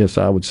all I guess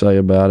I would say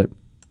about it.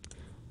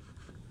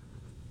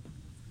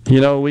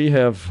 You know, we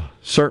have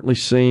certainly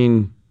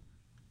seen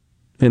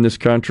in this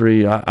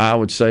country, I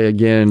would say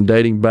again,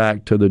 dating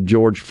back to the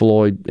George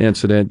Floyd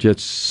incident, just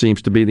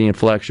seems to be the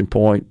inflection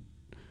point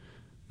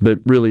that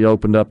really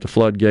opened up the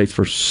floodgates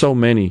for so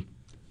many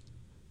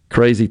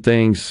crazy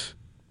things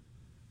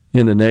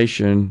in the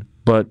nation.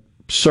 But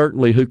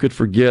certainly, who could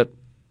forget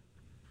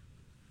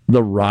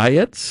the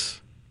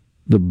riots,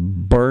 the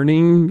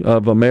burning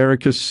of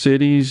America's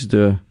cities,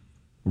 the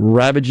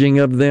ravaging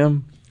of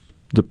them,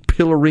 the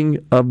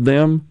pillaring of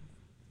them,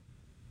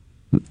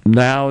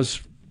 now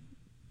has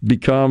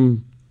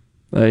become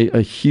a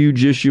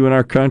huge issue in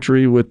our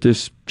country with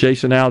this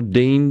Jason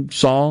Aldean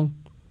song.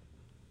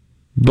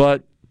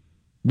 But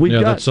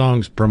that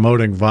song's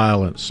promoting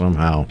violence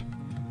somehow.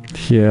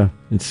 Yeah,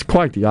 it's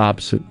quite the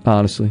opposite,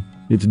 honestly.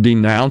 It's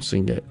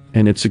denouncing it,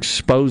 and it's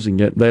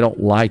exposing it. They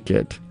don't like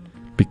it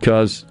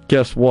because,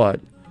 guess what?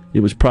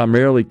 It was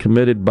primarily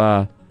committed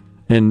by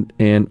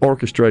and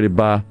orchestrated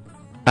by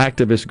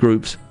activist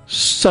groups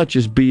such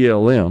as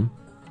BLM,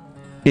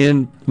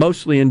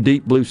 mostly in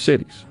deep blue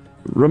cities.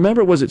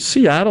 Remember, was it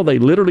Seattle? They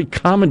literally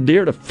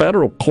commandeered a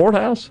federal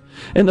courthouse,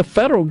 and the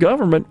federal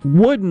government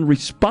wouldn't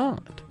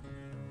respond.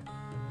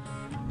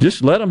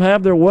 Just let them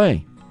have their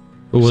way.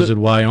 Was it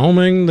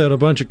Wyoming that a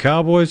bunch of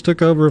cowboys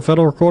took over a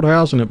federal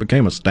courthouse and it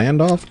became a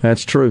standoff?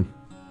 That's true.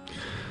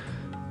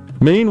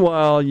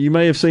 Meanwhile, you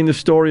may have seen the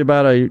story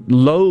about a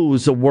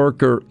Lowe's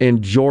worker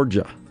in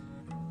Georgia.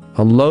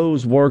 A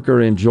Lowe's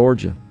worker in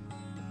Georgia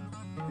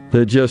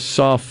that just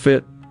saw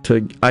fit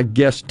to, I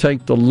guess,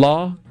 take the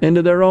law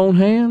into their own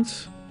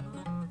hands.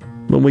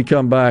 When we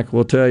come back,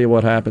 we'll tell you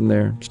what happened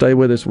there. Stay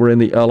with us. We're in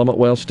the Element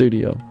Well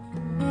studio.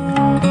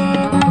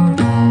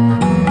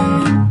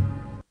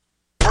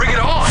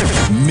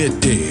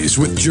 Middays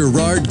with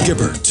Gerard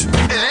Gibert.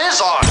 It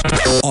is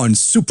on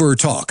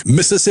SuperTalk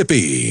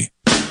Mississippi.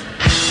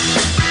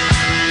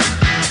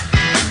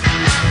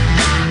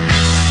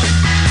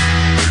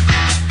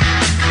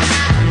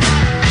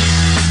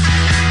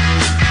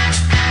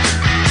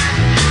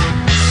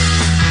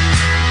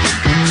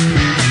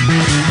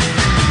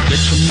 Get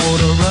your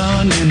motor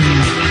running.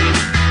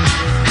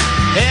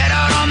 Head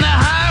out on the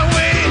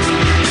highway.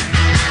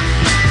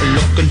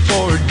 Looking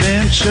for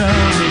adventure.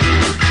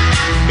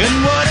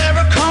 And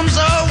whatever comes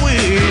our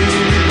way.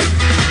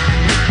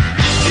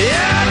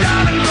 Yeah,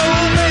 darling, go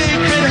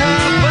make it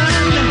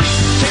happen.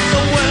 Take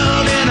the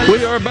world in a...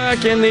 We are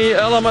back in the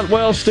Element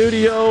Well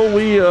studio.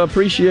 We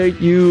appreciate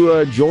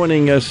you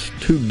joining us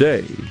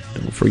today.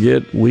 Don't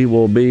forget, we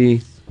will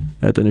be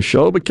at the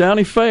Neshoba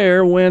County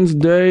Fair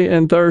Wednesday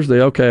and Thursday.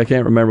 Okay, I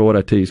can't remember what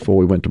I teased before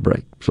we went to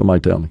break.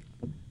 Somebody tell me.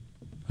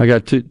 I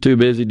got too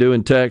busy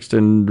doing text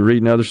and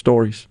reading other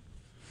stories,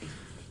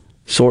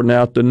 sorting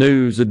out the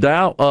news. The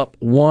Dow up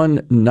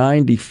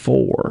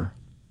 194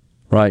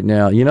 right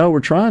now. You know, we're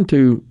trying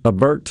to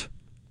avert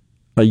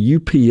a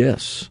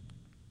UPS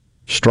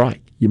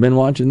strike. You been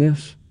watching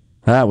this?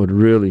 That would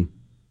really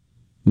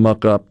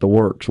muck up the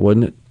works,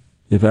 wouldn't it,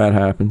 if that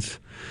happens?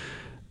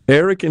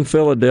 Eric in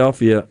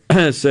Philadelphia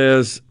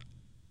says,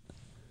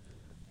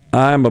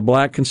 I'm a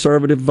black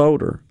conservative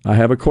voter. I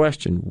have a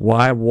question.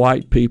 Why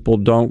white people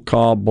don't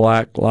call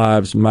Black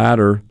Lives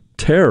Matter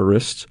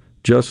terrorists,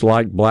 just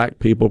like black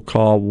people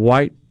call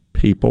white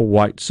people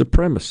white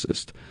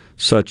supremacists,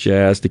 such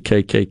as the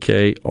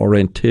KKK or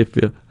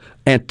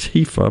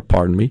Antifa,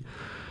 pardon me.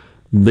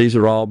 These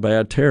are all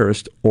bad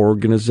terrorist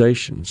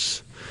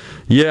organizations.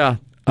 Yeah,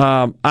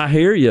 I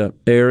hear you,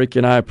 Eric,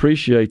 and I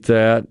appreciate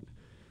that.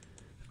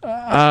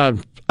 I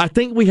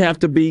think we have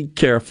to be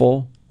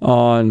careful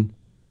on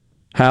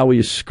how we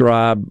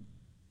ascribe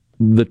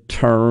the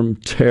term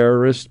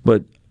terrorist,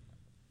 but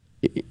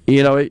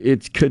you know,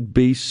 it could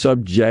be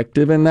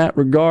subjective in that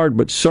regard,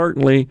 but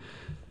certainly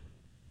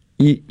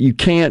you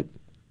can't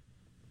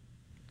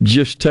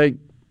just take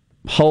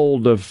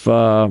hold of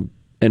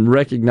and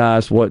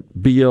recognize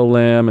what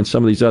BLM and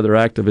some of these other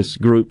activist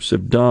groups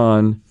have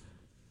done,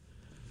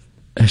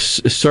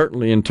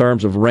 certainly in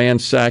terms of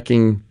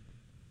ransacking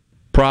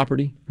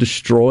property,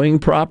 destroying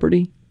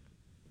property,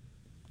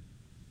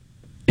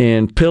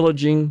 and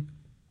pillaging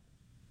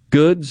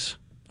goods.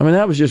 I mean,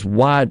 that was just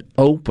wide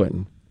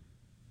open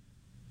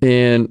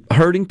and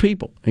hurting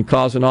people and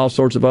causing all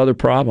sorts of other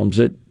problems.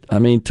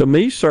 To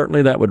me,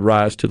 certainly that would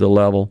rise to the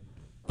level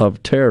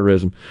of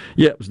terrorism.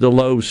 Yeah, it was the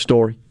Lowe's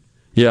story.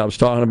 Yeah, I was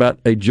talking about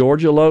a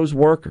Georgia Lowe's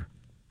worker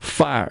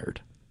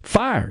fired,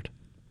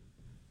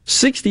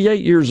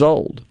 68 years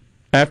old,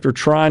 after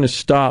trying to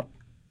stop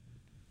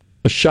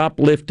a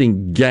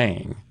shoplifting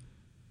gang.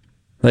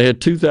 They had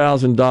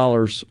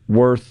 $2,000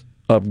 worth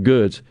of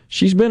goods.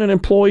 She's been an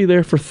employee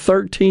there for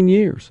 13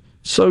 years.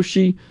 So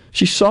she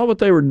saw what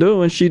they were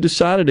doing. She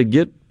decided to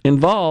get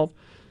involved,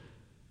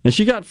 and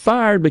she got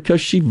fired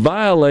because she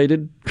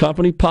violated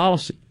company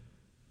policy.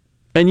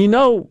 And you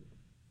know,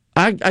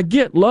 I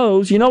get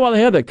Lowe's. You know why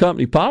they have that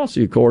company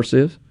policy, of course,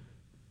 is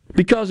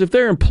because if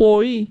their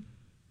employee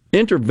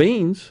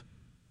intervenes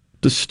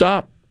to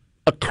stop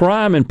a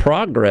crime in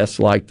progress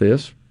like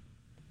this,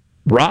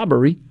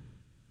 robbery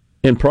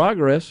in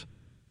progress,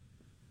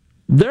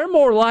 they're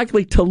more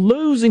likely to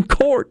lose in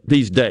court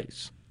these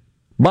days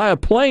by a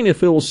plaintiff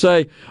who will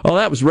say, oh,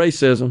 that was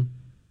racism,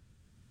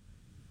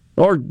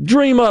 or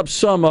dream up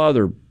some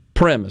other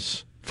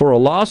premise for a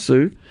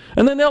lawsuit,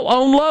 and then they'll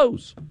own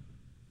Lowe's.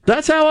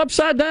 That's how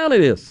upside down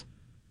it is.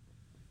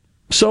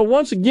 So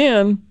once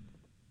again,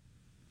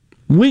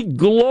 we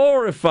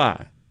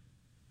glorify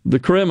the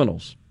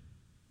criminals,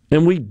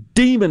 and we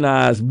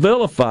demonize,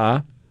 vilify,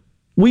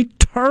 we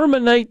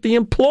terminate the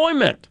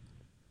employment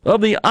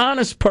of the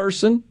honest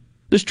person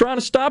that's trying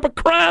to stop a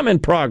crime in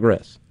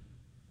progress.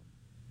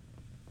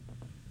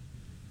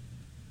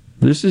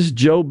 This is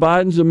Joe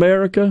Biden's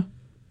America.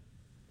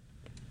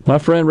 My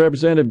friend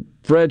Representative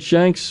Fred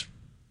Shanks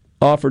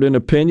offered an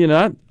opinion.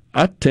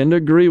 I tend to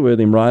agree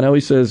with him, Rhino.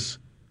 He says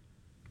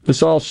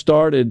this all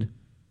started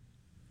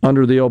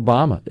under the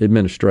Obama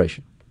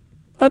administration.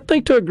 I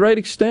think to a great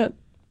extent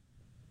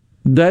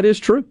that is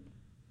true.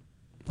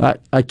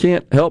 I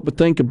can't help but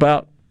think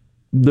about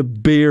the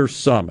beer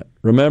summit.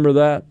 Remember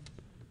that?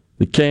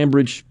 The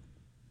Cambridge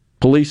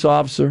police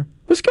officer.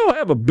 Let's go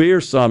have a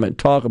beer summit and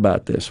talk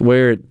about this,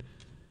 where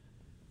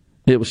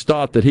it was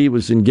thought that he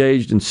was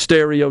engaged in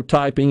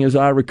stereotyping, as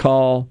I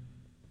recall.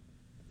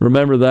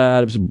 Remember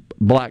that? It was a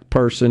black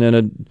person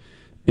in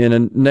a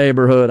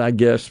neighborhood, I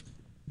guess,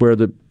 where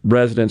the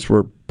residents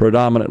were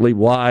predominantly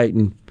white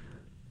and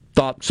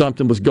thought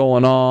something was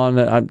going on.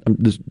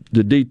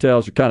 The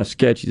details are kind of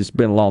sketchy. It's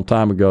been a long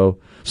time ago.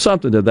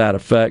 Something to that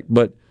effect.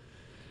 But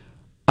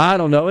I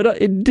don't know.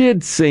 It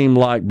did seem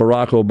like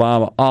Barack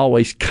Obama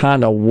always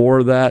kind of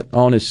wore that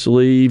on his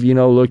sleeve. You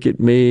know, look at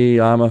me.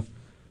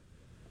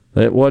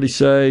 What'd he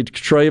say?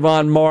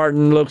 Trayvon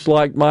Martin looks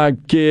like my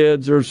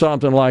kids or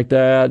something like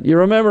that. You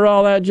remember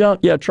all that junk?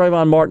 Yeah,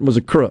 Trayvon Martin was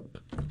a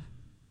crook.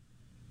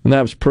 And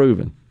that was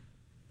proven.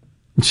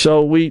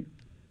 So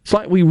it's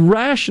like we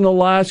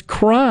rationalize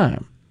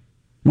crime.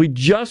 We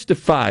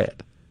justify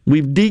it.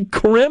 We've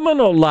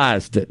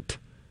decriminalized it.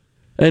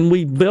 And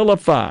we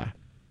vilify,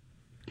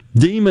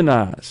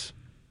 demonize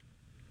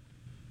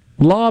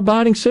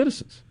law-abiding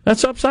citizens.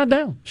 That's upside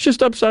down. It's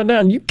just upside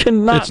down. You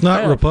cannot. It's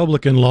not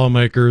Republican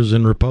lawmakers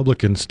in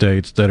Republican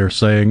states that are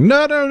saying,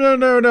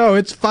 no,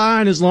 it's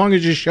fine as long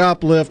as you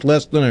shoplift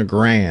less than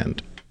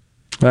 $1,000.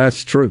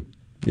 That's true.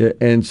 Yeah,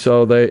 and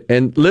so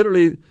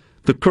literally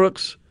the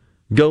crooks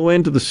go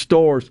into the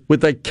stores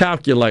with a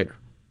calculator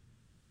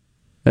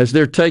as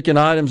they're taking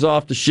items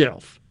off the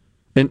shelf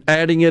and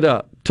adding it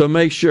up to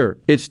make sure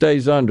it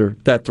stays under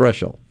that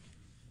threshold.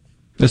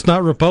 It's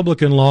not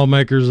Republican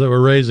lawmakers that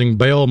were raising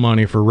bail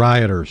money for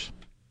rioters.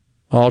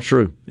 All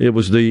true. It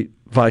was the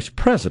vice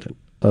president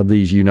of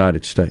these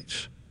United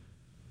States.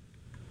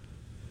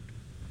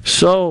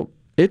 So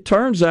it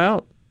turns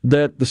out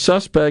that the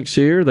suspects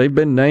here, they've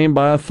been named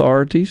by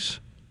authorities,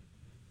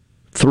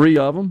 3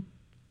 of them,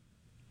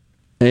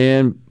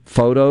 and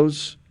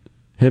photos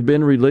have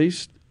been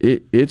released.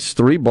 It's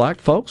 3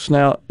 black folks.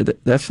 Now,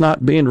 that's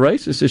not being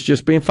racist. It's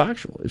just being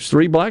factual. It's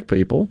 3 black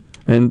people,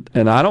 and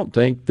I don't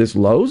think this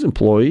Lowe's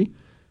employee,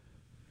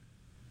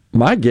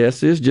 my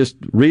guess is just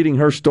reading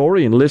her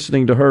story and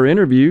listening to her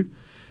interview,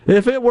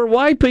 if it were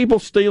white people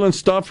stealing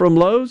stuff from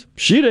Lowe's,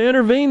 she'd have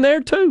intervened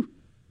there too.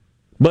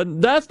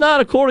 But that's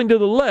not according to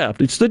the left.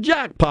 It's the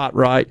jackpot,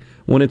 right?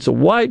 When it's a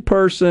white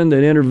person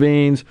that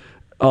intervenes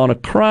on a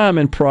crime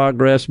in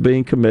progress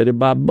being committed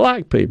by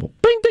black people.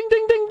 Bing, ding,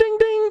 ding, ding, ding,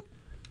 ding.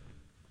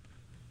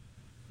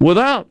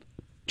 Without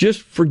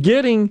just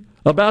forgetting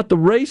about the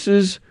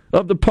races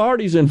of the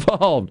parties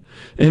involved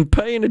and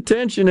paying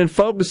attention and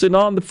focusing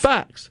on the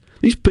facts.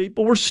 These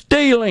people were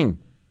stealing.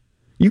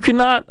 You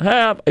cannot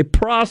have a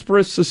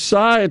prosperous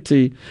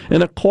society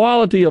and a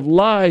quality of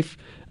life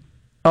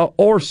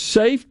or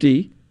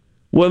safety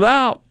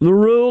without the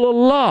rule of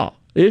law.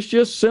 It's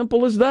just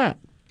simple as that.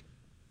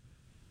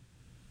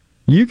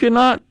 You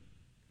cannot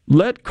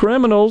let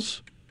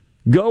criminals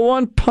go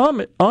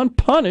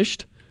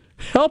unpunished,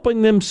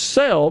 helping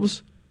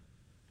themselves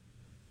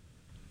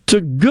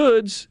to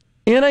goods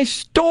in a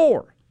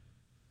store.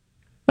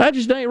 That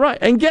just ain't right.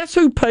 And guess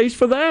who pays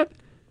for that?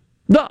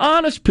 The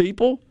honest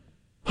people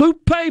who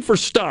pay for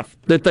stuff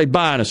that they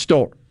buy in a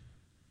store.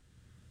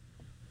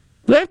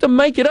 They have to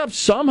make it up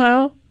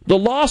somehow. The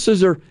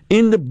losses are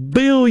in the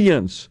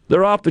billions.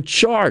 They're off the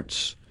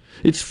charts.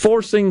 It's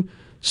forcing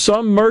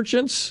some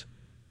merchants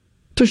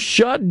to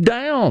shut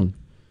down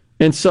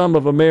in some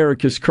of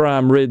America's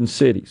crime-ridden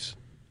cities.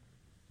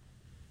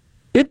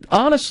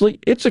 Honestly,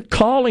 it's a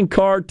calling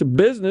card to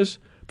business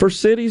for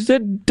cities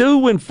that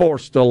do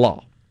enforce the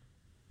law.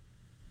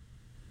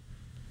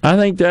 I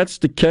think that's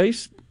the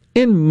case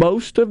in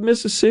most of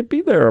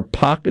Mississippi. There are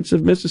pockets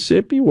of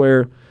Mississippi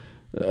where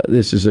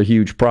this is a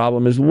huge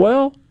problem as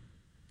well.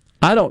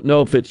 I don't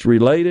know if it's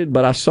related,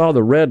 but I saw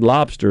the Red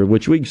Lobster,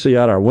 which we can see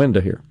out our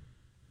window here.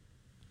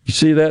 You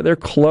see that? They're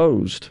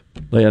closed,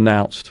 they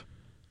announced.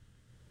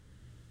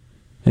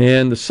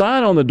 And the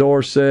sign on the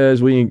door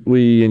says,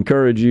 we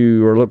encourage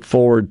you or look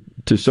forward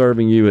to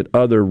serving you at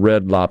other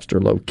Red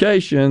Lobster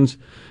locations.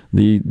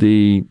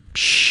 The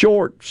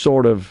short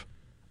sort of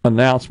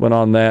announcement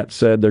on that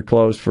said they're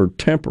closed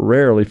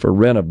temporarily for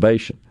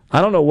renovation. I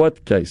don't know what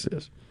the case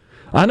is.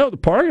 I know the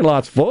parking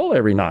lot's full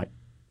every night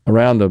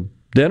around the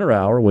dinner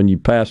hour when you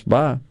pass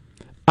by.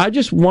 I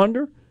just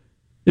wonder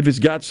if it's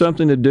got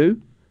something to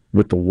do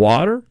with the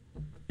water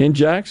in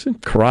Jackson,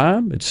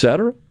 crime,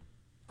 etc.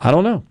 I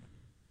don't know.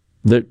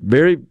 There are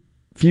very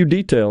few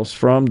details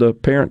from the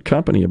parent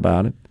company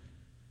about it.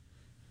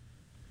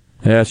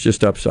 Yeah, it's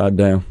just upside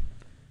down.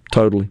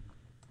 Totally.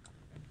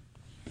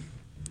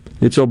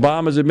 It's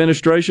Obama's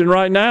administration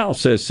right now,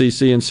 says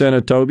CC in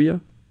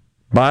Senatobia.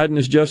 Biden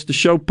is just a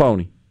show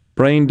pony.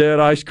 Brain-dead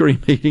ice cream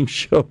eating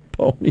show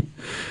pony.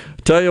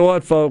 Tell you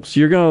what, folks,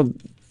 you're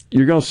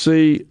gonna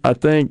see, I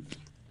think,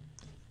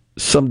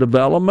 some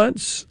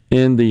developments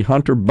in the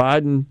Hunter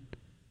Biden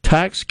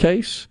tax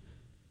case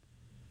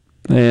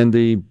and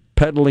the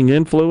peddling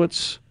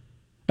influence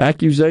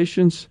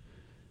accusations.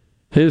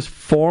 His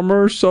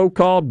former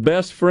so-called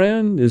best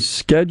friend is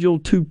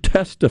scheduled to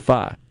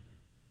testify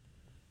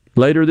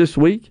later this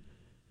week.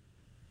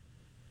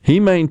 He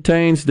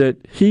maintains that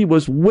he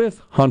was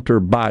with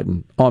Hunter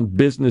Biden on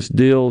business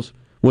deals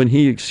when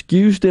he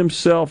excused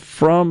himself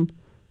from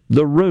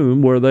the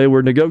room where they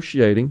were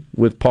negotiating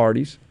with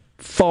parties,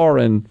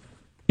 foreign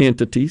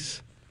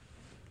entities,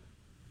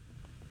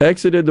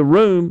 exited the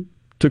room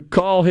to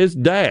call his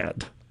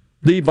dad,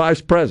 the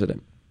vice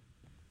president,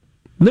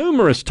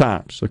 numerous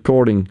times,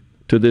 according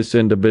to this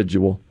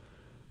individual.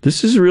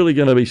 This is really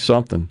going to be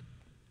something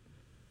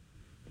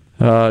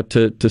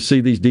to see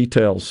these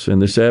details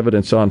and this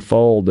evidence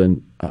unfold,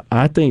 and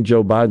I think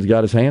Joe Biden's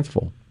got his hands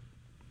full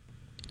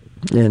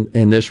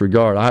in this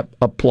regard. I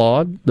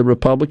applaud the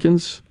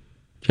Republicans,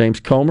 James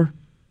Comer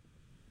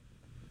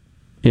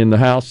in the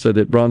House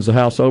that runs the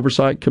House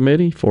Oversight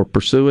Committee, for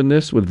pursuing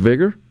this with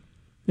vigor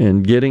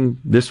and getting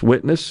this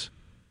witness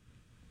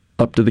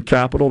up to the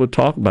Capitol to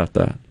talk about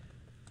that.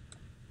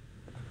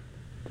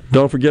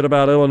 Don't forget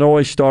about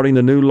Illinois starting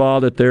the new law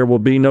that there will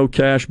be no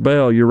cash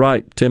bail. You're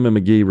right, Tim and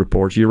McGee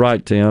reports. You're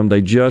right, Tim.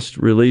 They just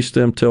released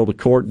them till the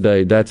court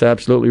date. That's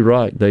absolutely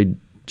right. They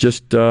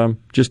just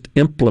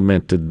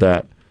implemented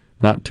that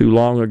not too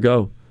long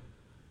ago.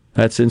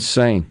 That's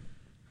insane.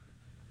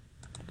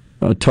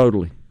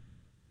 Totally.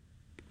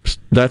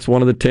 That's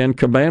one of the 10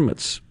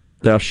 commandments.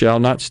 Thou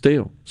shalt not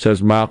steal,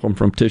 says Malcolm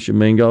from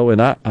Tishomingo.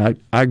 And I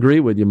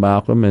agree with you,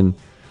 Malcolm. And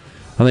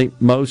I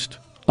think most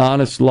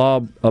honest,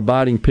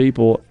 law-abiding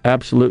people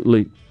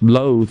absolutely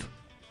loathe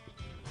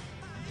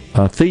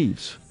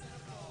thieves.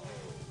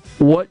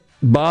 What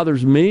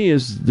bothers me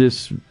is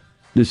this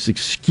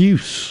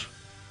excuse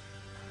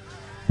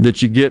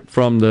that you get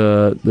from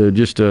the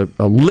just a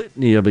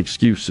litany of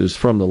excuses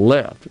from the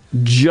left,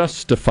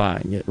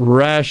 justifying it,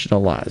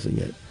 rationalizing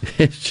it.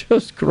 It's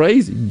just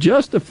crazy.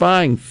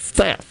 Justifying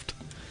theft,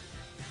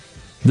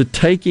 the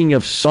taking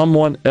of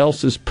someone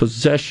else's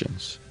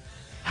possessions.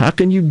 How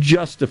can you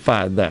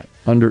justify that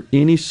under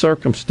any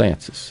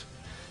circumstances?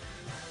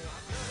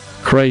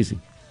 Crazy.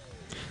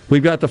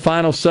 We've got the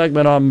final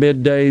segment on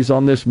Middays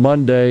on this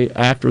Monday.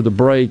 After the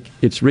break,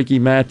 it's Ricky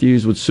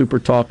Matthews with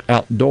SuperTalk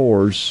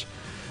Outdoors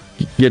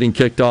getting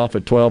kicked off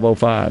at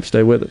 12:05.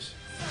 Stay with us.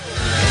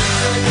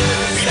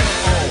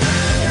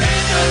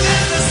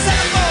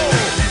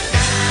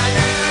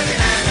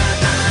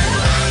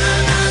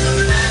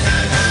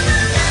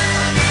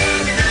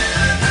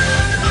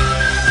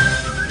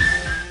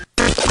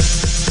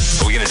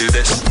 Are we going to do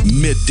this?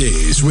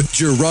 Middays with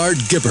Gerard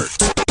Gibert.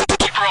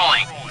 Keep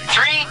rolling.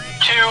 3,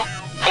 2,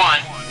 1.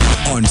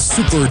 On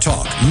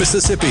SuperTalk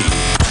Mississippi.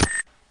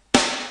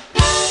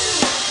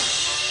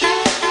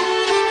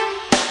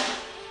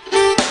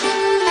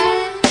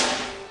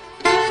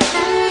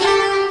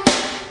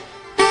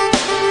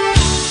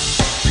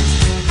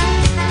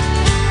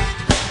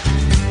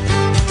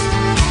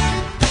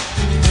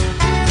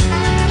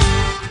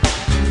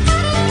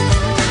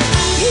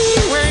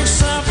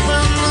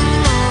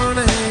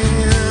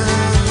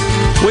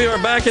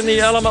 In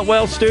the Element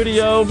Wealth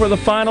studio for the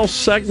final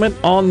segment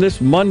on this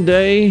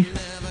Monday,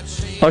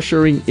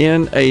 ushering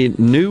in a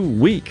new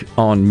week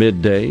on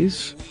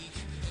Middays.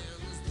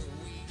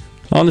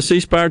 On the C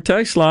Spire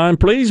text line,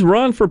 please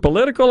run for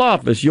political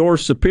office. Your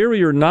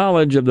superior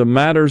knowledge of the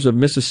matters of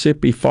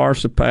Mississippi far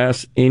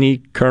surpass any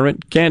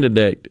current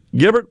candidate.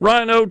 Gibert,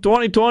 Rhino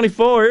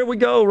 2024. Here we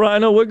go,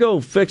 Rhino. We'll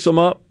go fix them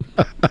up.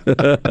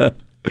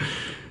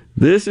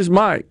 This is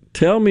Mike.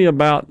 Tell me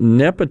about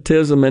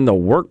nepotism in the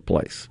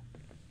workplace.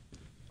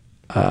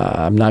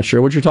 I'm not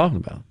sure what you're talking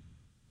about.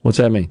 What's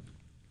that mean?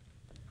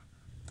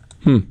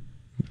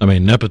 I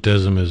mean,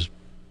 nepotism is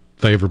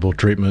favorable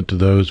treatment to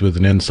those with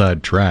an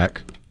inside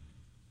track.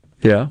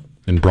 Yeah.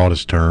 In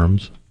broadest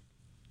terms.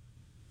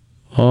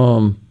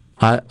 I'm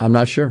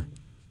not sure.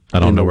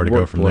 I don't know where to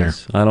go from there.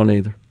 I don't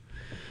either.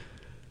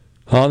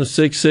 On the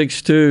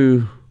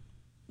 662,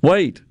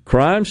 wait,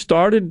 crime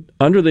started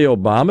under the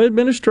Obama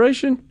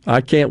administration?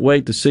 I can't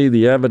wait to see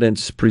the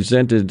evidence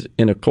presented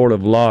in a court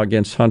of law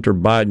against Hunter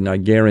Biden. I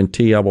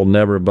guarantee I will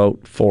never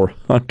vote for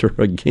Hunter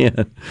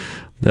again.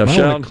 Now,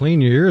 I want to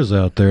clean your ears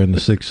out there in the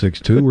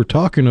 662. We're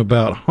talking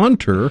about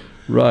Hunter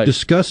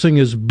discussing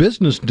his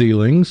business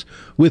dealings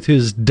with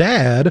his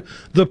dad,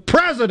 the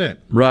president.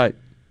 Right.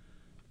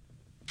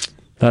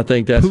 I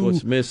think that's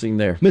what's missing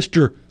there.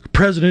 Mr.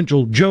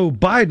 Presidential Joe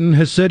Biden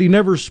has said he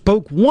never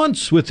spoke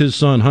once with his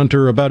son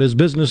Hunter about his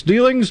business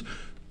dealings.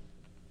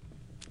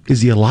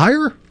 Is he a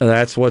liar?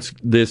 That's what's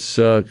this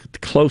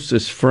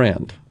closest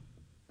friend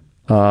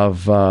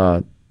of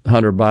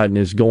Hunter Biden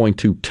is going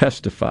to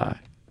testify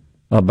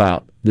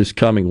about this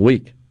coming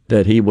week,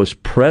 that he was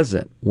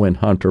present when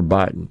Hunter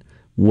Biden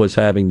was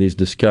having these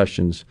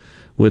discussions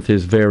with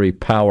his very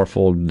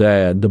powerful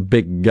dad, the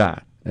big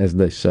guy, as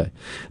they say.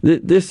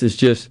 This is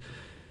just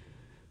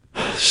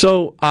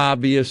so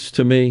obvious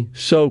to me,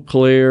 so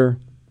clear.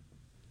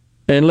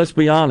 And let's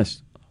be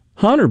honest,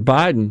 Hunter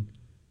Biden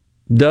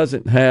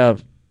doesn't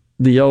have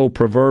the old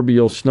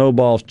proverbial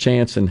snowball's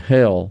chance in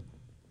hell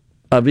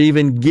of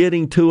even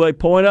getting to a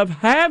point of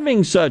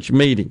having such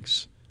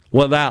meetings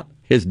without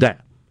his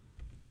dad.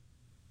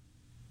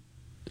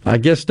 I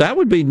guess that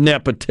would be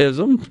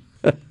nepotism.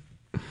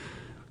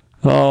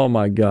 Oh,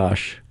 my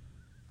gosh.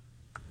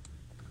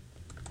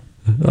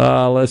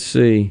 Let's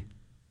see.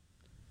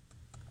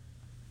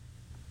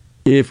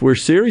 If we're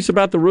serious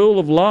about the rule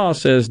of law,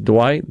 says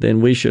Dwight,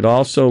 then we should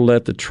also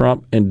let the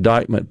Trump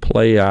indictment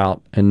play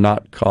out and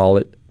not call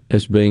it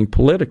as being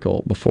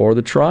political before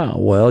the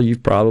trial. Well,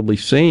 you've probably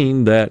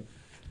seen that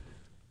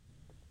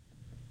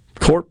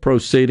court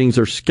proceedings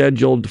are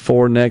scheduled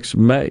for next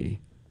May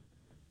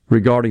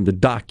regarding the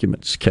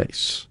documents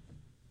case.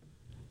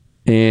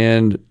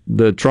 And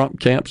the Trump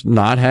camp's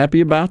not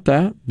happy about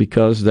that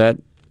because that,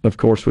 of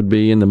course, would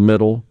be in the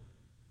middle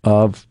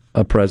of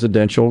a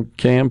presidential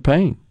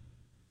campaign.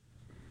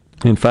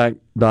 In fact,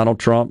 Donald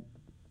Trump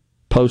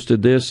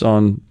posted this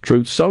on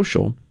Truth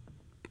Social.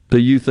 Do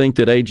you think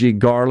that A.G.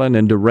 Garland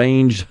and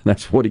deranged,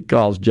 that's what he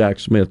calls Jack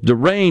Smith,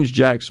 deranged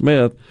Jack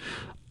Smith,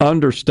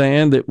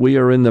 understand that we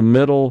are in the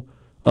middle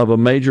of a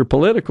major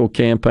political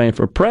campaign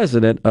for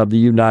president of the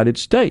United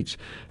States?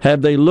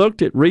 Have they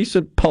looked at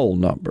recent poll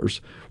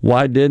numbers?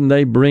 Why didn't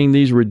they bring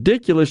these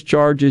ridiculous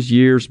charges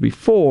years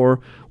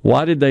before?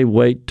 Why did they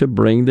wait to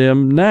bring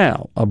them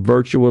now? A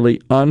virtually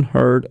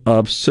unheard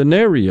of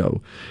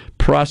scenario.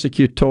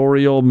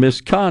 Prosecutorial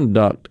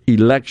misconduct,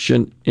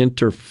 election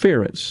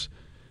interference.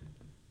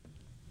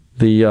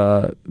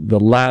 The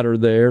latter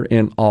there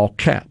in all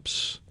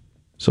caps.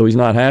 So he's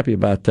not happy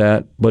about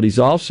that, but he's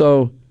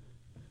also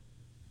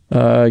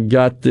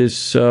got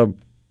this.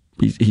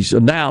 He's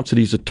announced that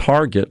he's a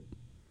target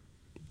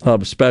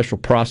of a special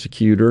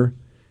prosecutor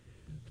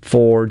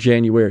for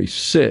January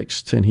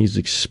 6th, and he's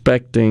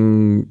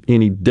expecting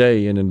any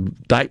day an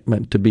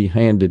indictment to be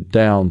handed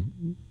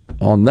down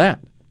on that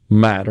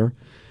matter.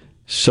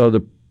 So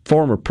the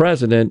former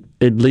president,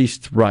 at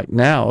least right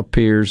now,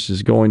 appears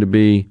is going to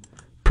be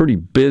pretty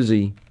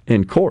busy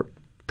in court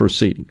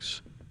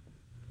proceedings.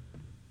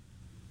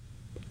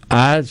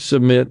 I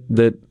submit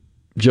that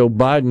Joe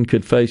Biden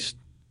could face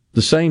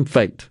the same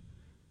fate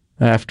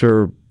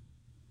after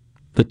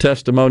the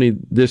testimony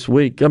this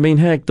week. I mean,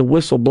 heck, the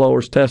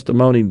whistleblower's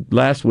testimony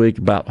last week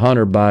about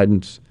Hunter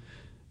Biden's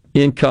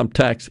income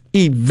tax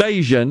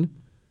evasion.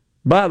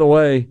 By the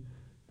way,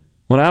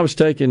 when I was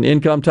taking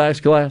income tax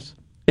class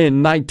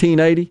in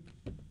 1980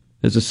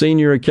 as a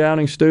senior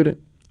accounting student,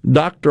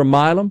 Dr.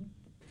 Milam,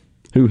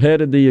 who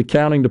headed the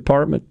accounting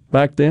department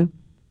back then,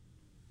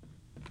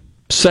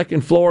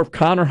 second floor of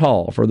Connor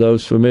Hall, for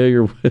those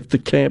familiar with the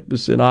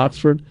campus in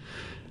Oxford.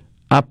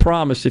 I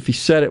promise if he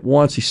said it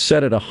once, he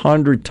said it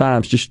 100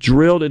 times, just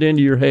drilled it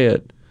into your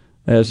head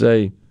as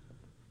an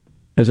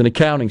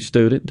accounting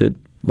student that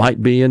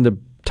might be in the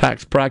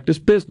tax practice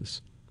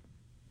business.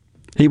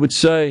 He would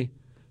say,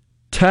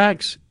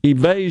 tax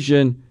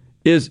evasion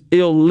is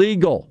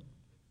illegal.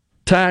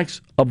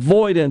 Tax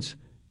avoidance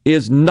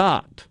is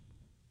not.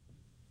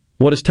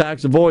 What does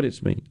tax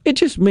avoidance mean? It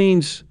just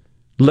means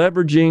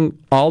leveraging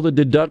all the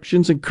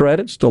deductions and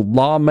credits the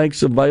law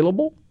makes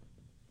available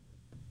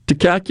to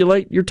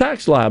calculate your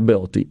tax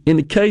liability. In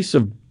the case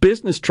of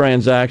business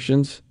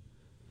transactions,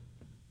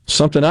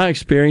 something I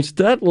experienced,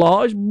 that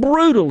law is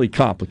brutally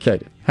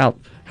complicated.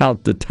 How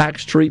the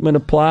tax treatment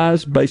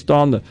applies based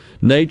on the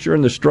nature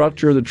and the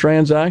structure of the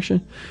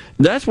transaction.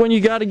 That's when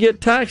you got to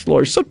get tax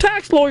lawyers. So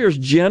tax lawyers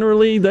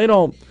generally, they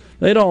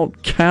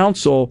don't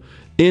counsel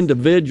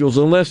individuals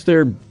unless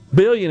they're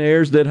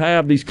billionaires that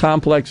have these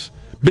complex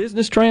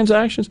business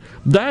transactions.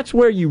 That's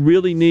where you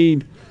really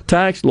need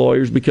tax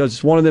lawyers, because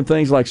it's one of them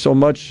things, like so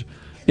much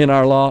in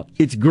our law,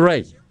 it's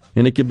gray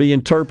and it can be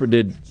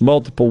interpreted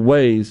multiple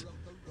ways.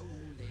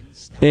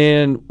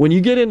 And when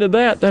you get into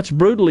that, that's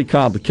brutally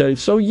complicated.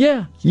 So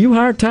yeah, you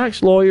hire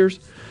tax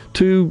lawyers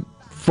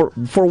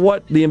for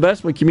what the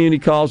investment community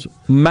calls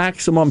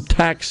maximum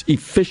tax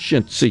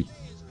efficiency,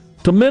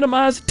 to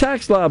minimize the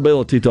tax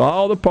liability to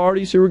all the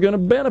parties who are going to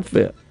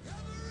benefit.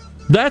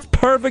 That's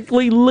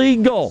perfectly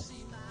legal.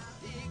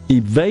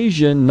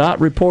 Evasion,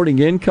 not reporting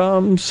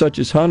income, such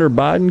as Hunter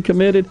Biden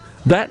committed,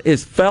 that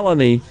is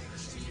felony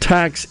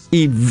tax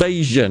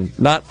evasion,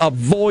 not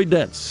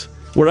avoidance.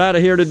 We're out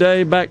of here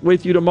today. Back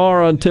with you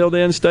tomorrow. Until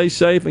then, stay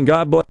safe and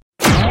God bless.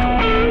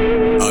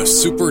 A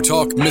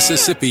SuperTalk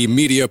Mississippi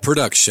Media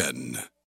production.